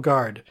National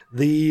Guard.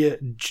 The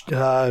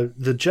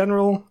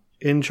general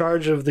in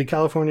charge of the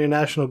California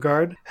National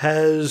Guard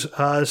has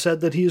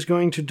said that he's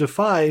going to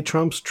defy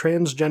Trump's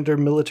transgender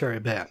military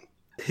ban.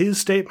 His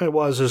statement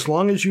was, as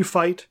long as you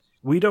fight,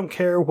 we don't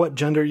care what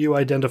gender you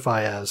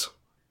identify as.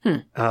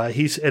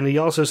 He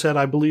also said,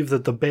 I believe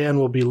that the ban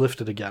will be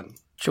lifted again.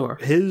 Sure.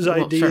 His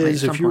idea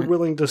is if you're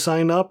willing to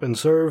sign up and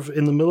serve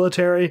in the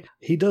military,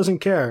 he doesn't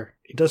care.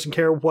 He doesn't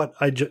care what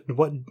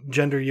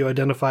gender you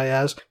identify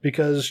as,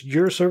 because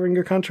you're serving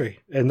your country,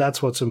 and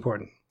that's what's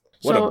important.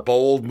 What a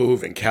bold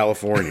move in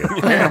California.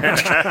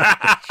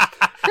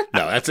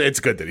 No, it's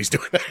good that he's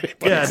doing that.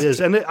 Yeah, it is.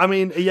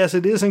 And yes,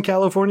 it is in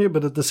California,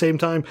 but at the same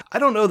time, I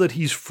don't know that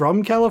he's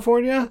from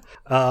California.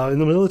 In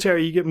the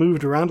military, you get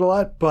moved around a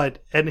lot,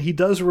 and he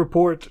does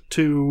report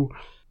to,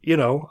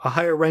 a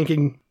higher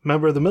ranking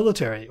member of the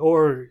military,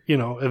 or,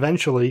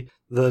 eventually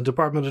the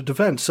Department of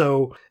Defense.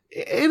 So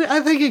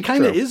I think it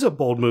kind of is a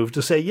bold move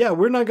to say, yeah,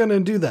 we're not going to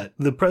do that.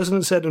 The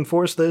president said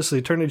enforce this. The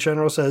attorney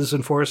general says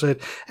enforce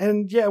it.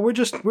 And yeah, we're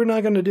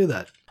not going to do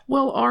that.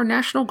 Well, are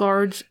National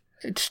Guards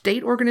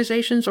state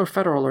organizations or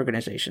federal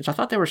organizations? I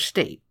thought they were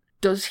state.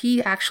 Does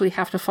he actually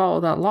have to follow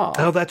that law?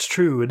 Oh, that's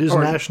true. It is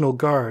National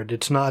Guard.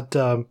 It's not...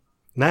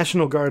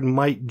 National Guard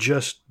might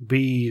just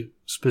be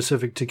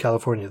specific to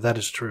California. That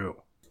is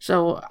true.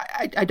 So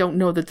I don't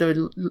know that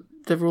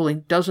the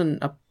ruling doesn't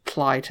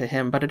apply to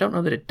him, but I don't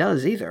know that it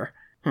does either.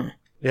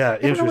 Yeah, I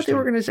don't know what the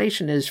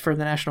organization is for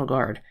the National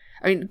Guard.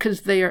 I mean,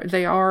 because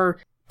they are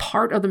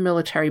part of the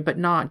military, but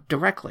not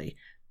directly.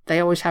 They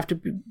always have to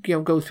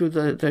go through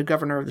the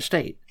governor of the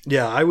state.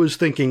 Yeah, I was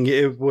thinking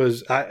it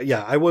was...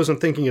 I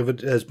wasn't thinking of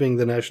it as being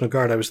the National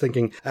Guard. I was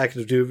thinking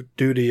active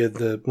duty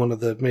of one of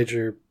the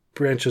major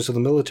branches of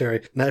the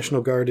military.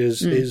 National Guard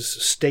is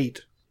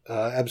state.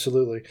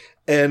 Absolutely.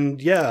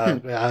 And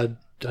I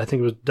think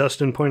it was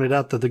Dustin pointed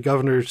out that the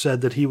governor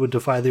said that he would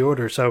defy the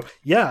order. So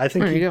yeah, I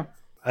think there you go.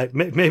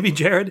 Maybe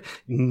Jared,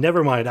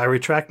 never mind. I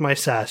retract my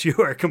sass. You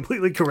are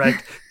completely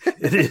correct.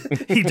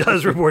 He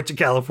does report to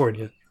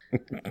California.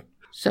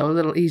 So a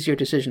little easier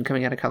decision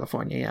coming out of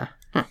California, yeah.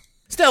 Huh.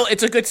 Still,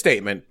 it's a good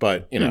statement,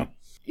 but,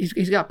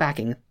 He's got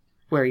backing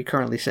where he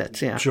currently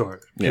sits, yeah.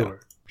 Sure. Yeah,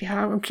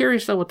 I'm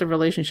curious, though, what the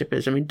relationship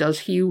is. I mean,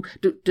 does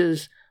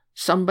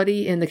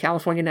somebody in the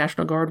California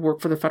National Guard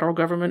work for the federal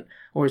government,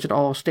 or is it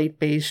all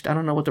state-based? I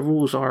don't know what the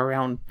rules are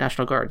around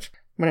National Guards.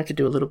 I'm going to have to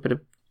do a little bit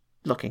of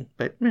looking,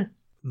 but...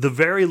 The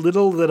very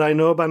little that I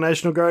know about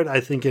National Guard,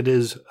 I think it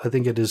is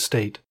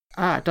state.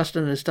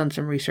 Dustin has done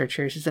some research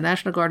here. He says the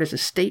National Guard is a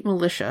state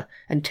militia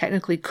and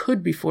technically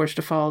could be forced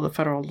to follow the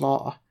federal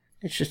law.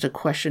 It's just a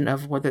question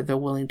of whether they're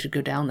willing to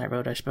go down that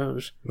road, I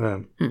suppose.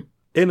 In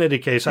any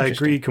case, I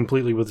agree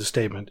completely with the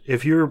statement.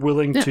 If you're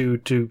willing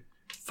to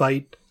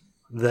fight,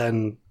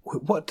 then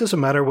what does it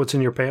matter what's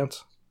in your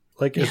pants?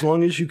 As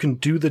long as you can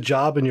do the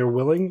job and you're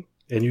willing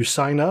and you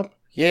sign up.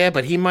 Yeah,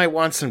 but he might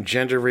want some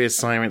gender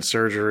reassignment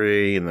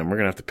surgery, and then we're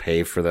going to have to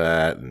pay for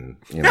that, and,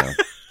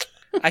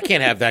 I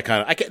can't have that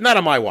kind of... not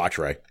on my watch,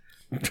 Ray.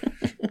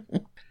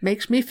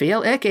 Makes me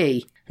feel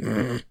icky.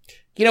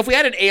 If we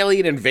had an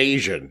alien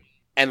invasion,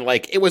 and,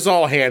 it was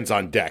all hands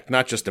on deck,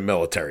 not just the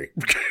military,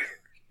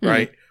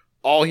 right?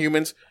 All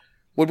humans,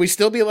 would we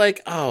still be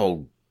like,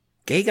 oh,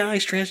 gay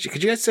guys, transgender,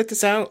 could you guys set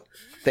this out?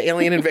 The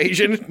alien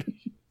invasion?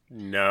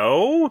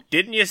 No.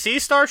 Didn't you see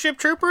Starship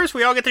Troopers?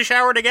 We all get to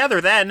shower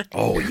together then.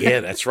 Oh, yeah,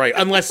 that's right.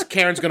 Unless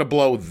Karen's going to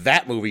blow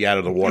that movie out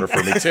of the water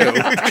for me, too.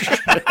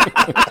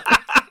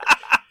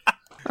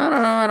 I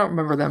don't know. I don't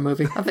remember that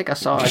movie. I think I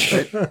saw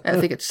it, but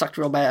I think it sucked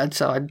real bad,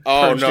 so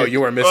I no,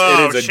 you were missing.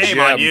 Oh, it is a shame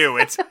gem. on you.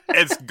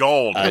 It's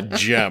gold. A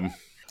gem.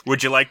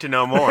 Would you like to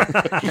know more?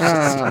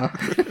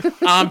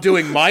 I'm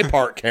doing my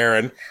part,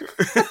 Karen.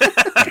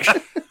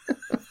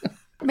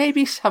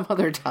 Maybe some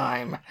other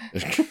time.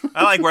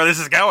 I like where this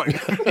is going.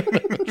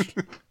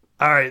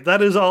 All right,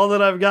 that is all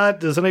that I've got.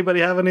 Does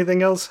anybody have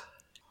anything else?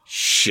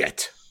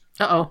 Shit.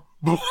 Uh-oh.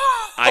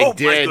 I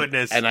did, my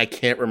goodness. and I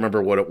can't remember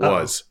what it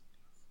was.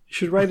 You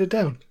should write it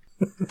down.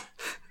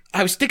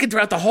 I was thinking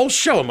throughout the whole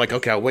show. I'm like,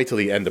 okay, I'll wait till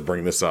the end to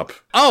bring this up.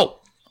 Oh!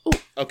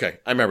 Okay,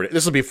 I remembered it.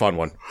 This will be a fun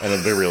one, and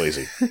it'll be real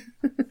easy.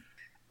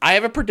 I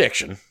have a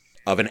prediction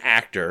of an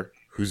actor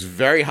who's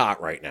very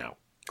hot right now,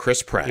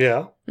 Chris Pratt.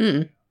 Yeah.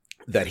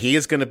 That he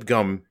is going to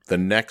become the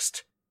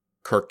next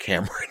Kirk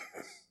Cameron.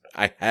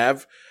 I'm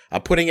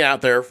putting it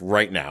out there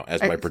right now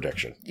as my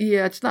prediction.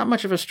 Yeah, it's not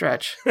much of a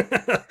stretch.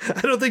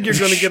 I don't think you're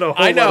going to get a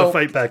whole lot of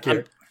fight back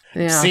here.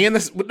 Yeah.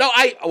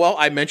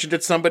 I mentioned it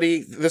to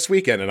somebody this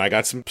weekend, and I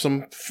got some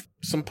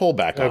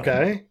pullback on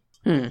it.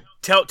 Okay.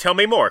 Tell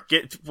me more.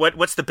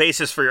 What's the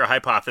basis for your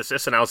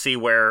hypothesis, and I'll see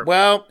where.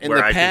 Well, in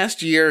the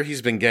past year,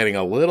 he's been getting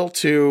a little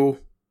too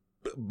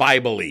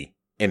Bible-y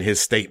in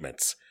his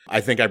statements. I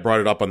think I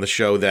brought it up on the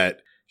show that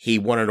he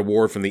won an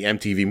award from the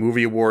MTV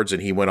Movie Awards,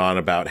 and he went on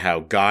about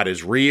how God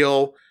is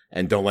real,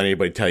 and don't let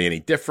anybody tell you any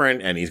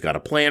different, and he's got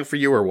a plan for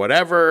you or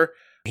whatever.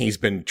 He's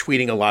been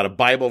tweeting a lot of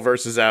Bible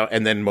verses out,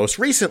 and then most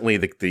recently,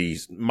 the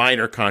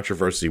minor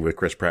controversy with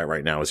Chris Pratt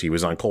right now is he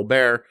was on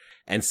Colbert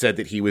and said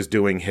that he was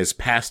doing his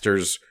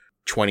pastor's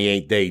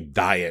 28-day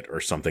diet or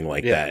something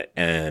like that,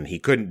 and he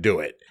couldn't do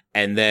it.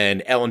 And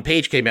then Ellen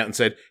Page came out and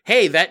said,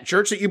 hey, that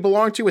church that you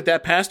belong to with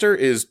that pastor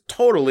is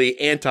totally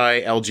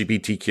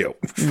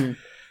anti-LGBTQ.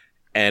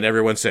 And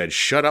everyone said,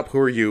 shut up, who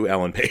are you,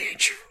 Ellen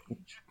Page?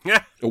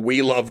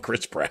 We love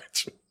Chris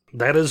Pratt.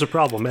 That is a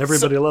problem.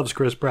 Everybody loves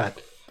Chris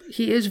Pratt.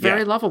 He is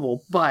very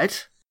lovable,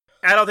 but...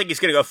 I don't think he's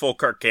going to go full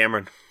Kirk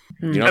Cameron.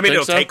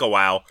 It'll take a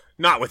while.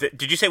 Not with it.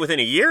 Did you say within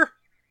a year?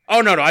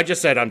 Oh, no, I'm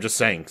just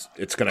saying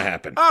it's going to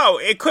happen. Oh,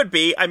 it could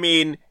be. I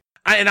mean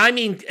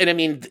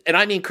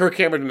Kirk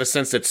Cameron in the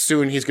sense that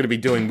soon he's going to be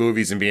doing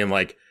movies and being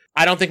like,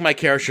 I don't think my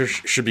character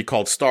should be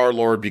called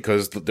Star-Lord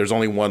because there's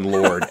only one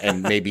Lord,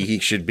 and maybe he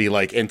should be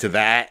like into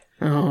that.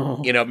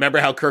 Oh. You know, remember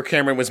how Kirk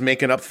Cameron was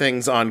making up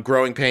things on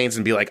Growing Pains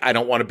and be like, I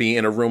don't want to be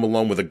in a room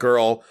alone with a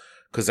girl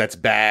because that's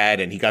bad,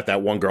 and he got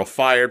that one girl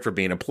fired for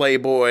being a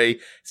playboy.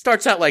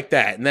 Starts out like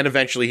that, and then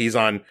eventually he's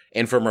on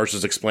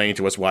infomercials explaining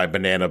to us why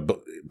banana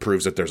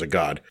proves that there's a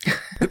god.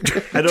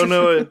 I don't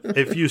know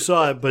if you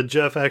saw it, but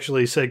Jeff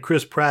actually said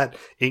Chris Pratt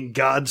in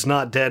God's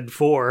Not Dead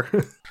 4.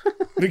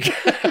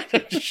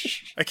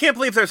 I can't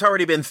believe there's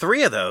already been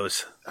 3 of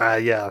those.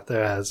 Yeah,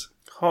 there has.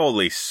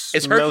 Holy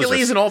Is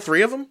Hercules in all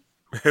 3 of them?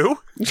 Who?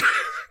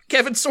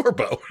 Kevin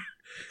Sorbo.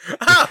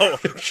 Oh!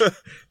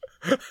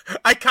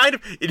 I kind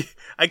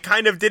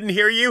of didn't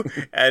hear you,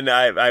 and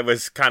I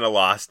was kind of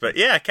lost. But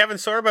yeah, Kevin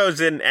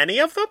Sorbo's in any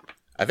of them?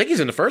 I think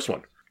he's in the first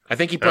one. I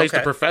think he plays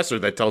the professor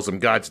that tells him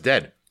God's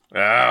dead.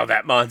 Oh,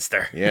 that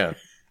monster. Yeah.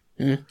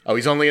 Oh,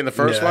 he's only in the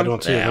first one? I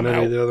don't see him in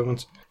any of the other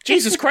ones.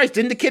 Jesus Christ,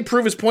 didn't the kid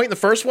prove his point in the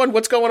first one?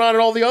 What's going on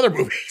in all the other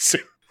movies?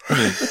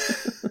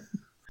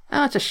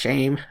 Oh, it's a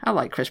shame. I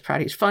like Chris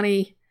Pratt. He's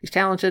funny. He's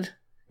talented.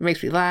 He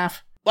makes me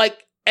laugh.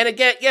 And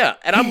again,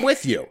 and I'm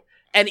with you.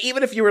 And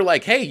even if you were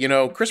like,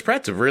 hey, Chris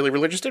Pratt's a really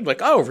religious dude,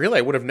 like, oh, really?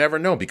 I would have never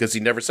known because he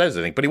never says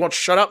anything, but he won't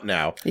shut up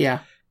now. Yeah.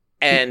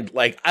 And,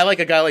 I like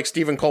a guy like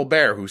Stephen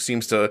Colbert who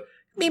seems to,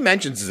 he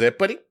mentions it,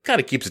 but he kind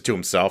of keeps it to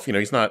himself.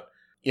 He's not,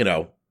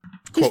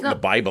 quoting the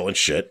Bible and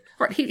shit.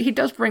 Right. He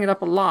does bring it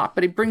up a lot,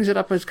 but he brings it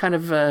up as kind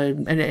of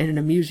in an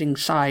amusing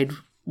side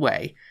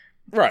way.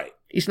 Right.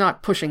 He's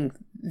not pushing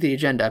the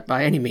agenda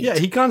by any means. Yeah,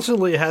 he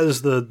constantly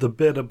has the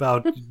bit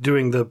about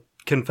doing the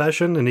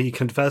confession, and he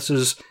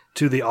confesses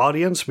to the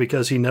audience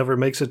because he never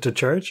makes it to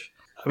church.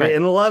 I mean,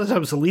 and a lot of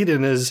times the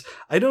lead-in is,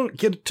 I don't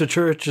get to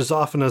church as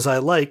often as I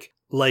like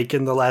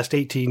in the last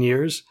 18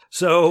 years.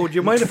 So, do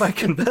you mind if I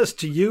confess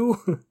to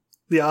you,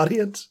 the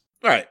audience?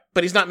 Right.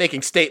 But he's not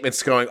making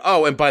statements going,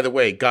 oh, and by the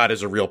way, God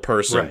is a real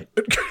person.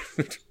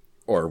 Right.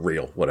 Or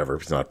real, whatever.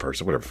 If he's not a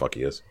person, whatever the fuck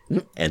he is.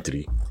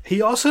 Entity.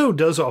 He also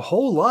does a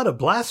whole lot of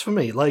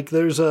blasphemy.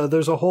 There's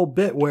a whole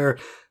bit where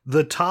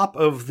the top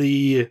of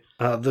the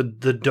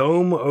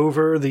dome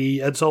over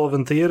the Ed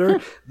Sullivan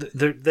Theater,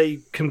 they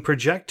can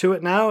project to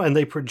it now, and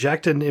they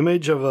project an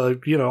image of a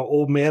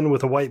old man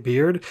with a white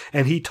beard,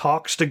 and he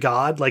talks to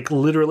God,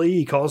 literally.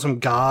 He calls him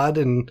God,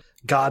 and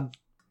God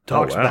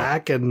talks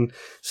back and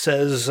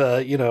says,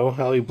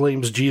 how he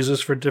blames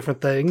Jesus for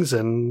different things,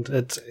 and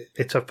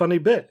it's a funny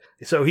bit.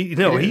 So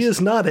he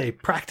is not a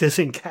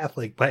practicing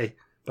Catholic by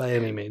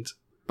any means.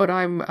 But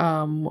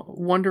I'm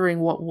wondering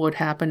what would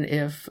happen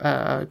if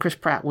Chris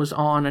Pratt was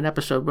on an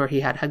episode where he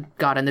had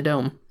God in the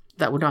Dome.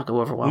 That would not go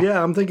over well.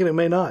 Yeah, I'm thinking it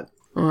may not.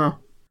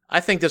 I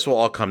think this will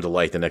all come to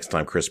light the next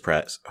time Chris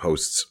Pratt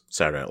hosts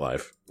Saturday Night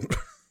Live.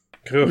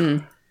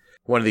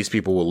 One of these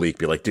people will leak,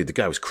 be like, dude, the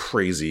guy was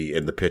crazy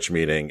in the pitch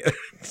meeting.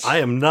 I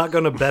am not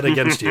going to bet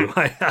against you.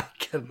 I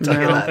can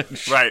tell you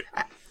that. Right.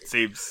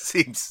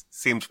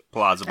 Seems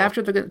plausible.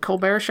 After the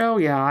Colbert show,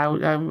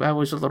 I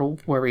was a little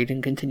worried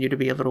and continue to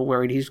be a little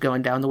worried he's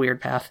going down the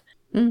weird path.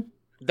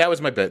 That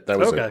was my bet. That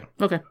was okay.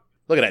 it. Okay.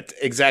 Look at that.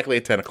 Exactly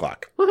at 10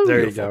 o'clock. Woo-hoo.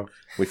 There you go.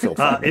 We filled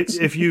 5 minutes.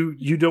 If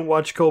you don't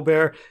watch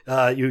Colbert,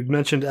 you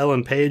mentioned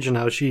Ellen Page and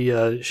how she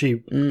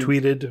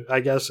tweeted, I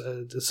guess,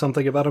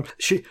 something about him.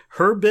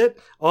 Her bit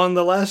on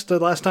the last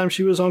time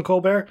she was on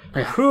Colbert.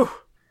 Yeah. Whew,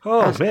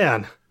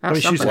 man. I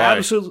mean,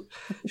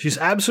 she's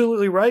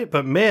absolutely right,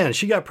 but man,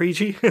 she got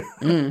preachy.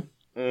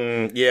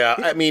 Yeah,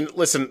 I mean,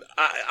 listen,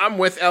 I'm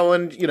with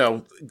Ellen. You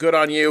know, good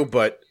on you,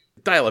 but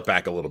dial it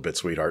back a little bit,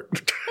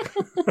 sweetheart.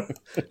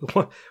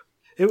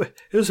 It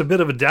was a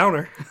bit of a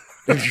downer.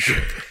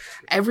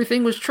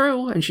 Everything was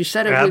true, and she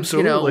said it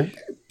with,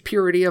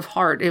 purity of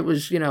heart. It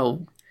was,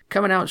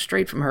 coming out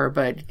straight from her.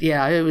 But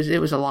yeah, it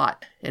was a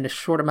lot in a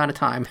short amount of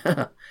time.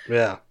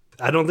 Yeah.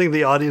 I don't think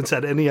the audience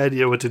had any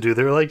idea what to do.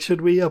 They were like, should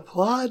we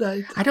applaud?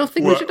 I don't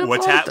think we should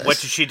applaud this. What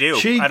did she do?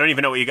 I don't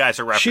even know what you guys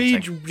are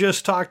referencing. She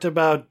just talked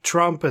about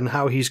Trump and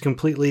how he's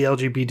completely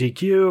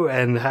LGBTQ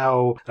and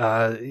how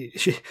he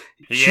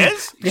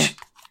is?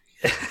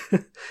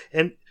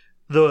 And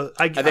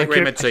I think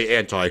Ray meant to say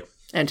anti.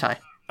 Anti.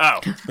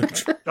 Oh.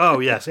 Oh,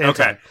 yes, anti.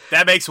 Okay.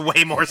 That makes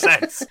way more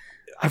sense.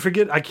 I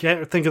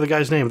can't think of the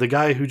guy's name. The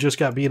guy who just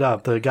got beat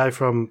up. The guy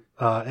from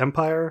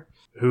Empire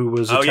who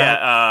was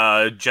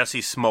attacked.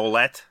 Jussie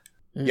Smollett.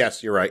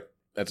 Yes, you're right.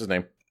 That's his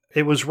name.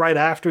 It was right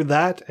after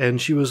that,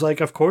 and she was like,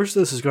 of course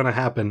this is going to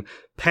happen.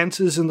 Pence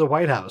is in the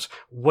White House.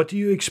 What do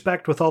you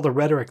expect with all the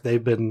rhetoric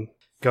they've been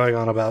going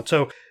on about?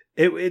 So,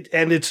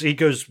 it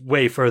goes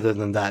way further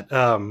than that.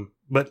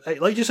 But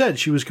like you said,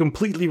 she was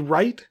completely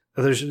right.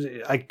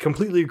 I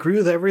completely agree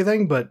with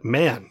everything, but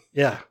man,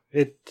 yeah,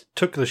 it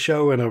took the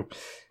show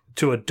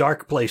to a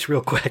dark place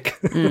real quick.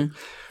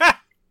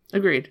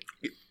 Agreed.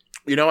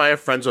 I have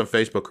friends on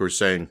Facebook who are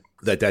saying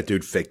that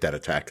dude faked that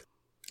attack.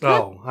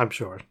 Oh, I'm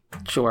sure.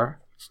 Sure.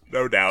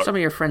 No doubt. Some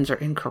of your friends are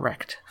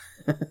incorrect.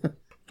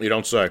 You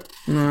don't say.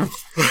 No.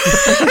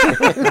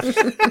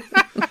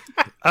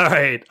 All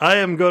right, I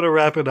am going to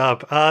wrap it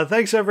up.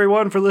 Thanks,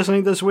 everyone, for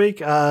listening this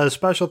week.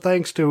 Special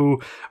thanks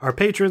to our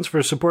patrons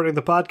for supporting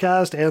the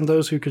podcast and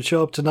those who could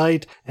show up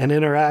tonight and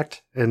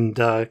interact and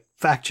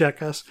fact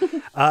check us.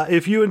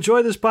 If you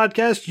enjoy this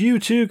podcast, you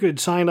too could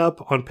sign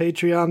up on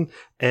Patreon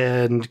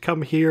and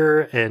come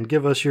here and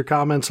give us your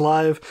comments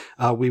live.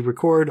 We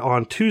record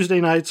on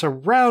Tuesday nights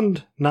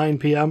around 9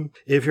 p.m.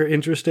 if you're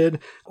interested.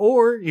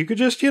 Or you could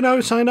just,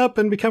 sign up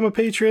and become a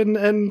patron.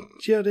 And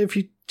if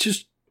you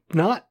just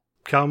not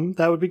come,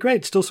 that would be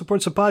great. Still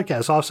supports the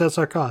podcast, offsets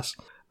our costs.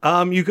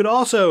 You could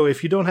also,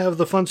 if you don't have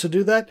the funds to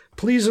do that,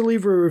 please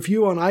leave a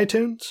review on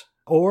iTunes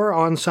or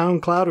on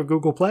SoundCloud or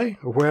Google Play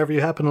or wherever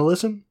you happen to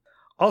listen.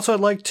 Also, I'd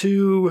like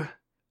to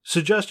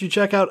suggest you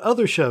check out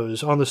other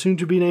shows on the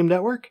soon-to-be-named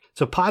network.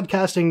 It's a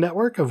podcasting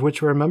network of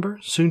which we're a member,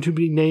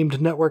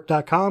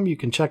 soon-to-be-named-network.com. You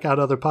can check out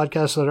other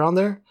podcasts that are on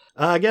there.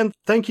 Again,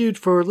 thank you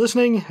for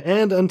listening,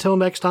 and until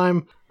next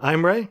time,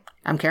 I'm Ray.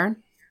 I'm Karen.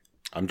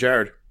 I'm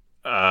Jared.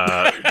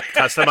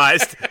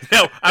 Customized.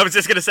 No, I was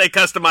just going to say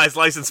customized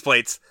license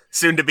plates,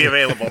 soon to be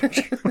available.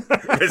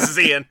 This is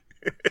Ian.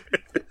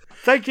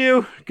 Thank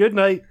you. Good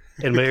night,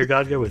 and may your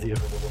God go with you.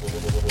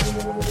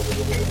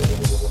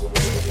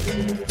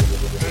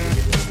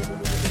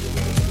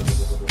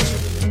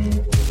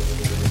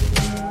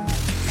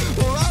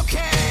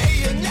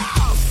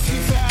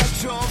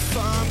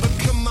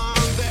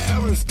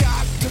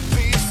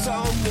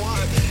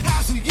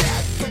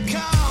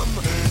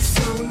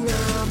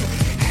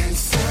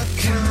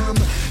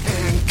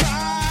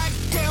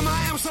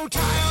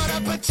 Tired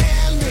of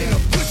pretending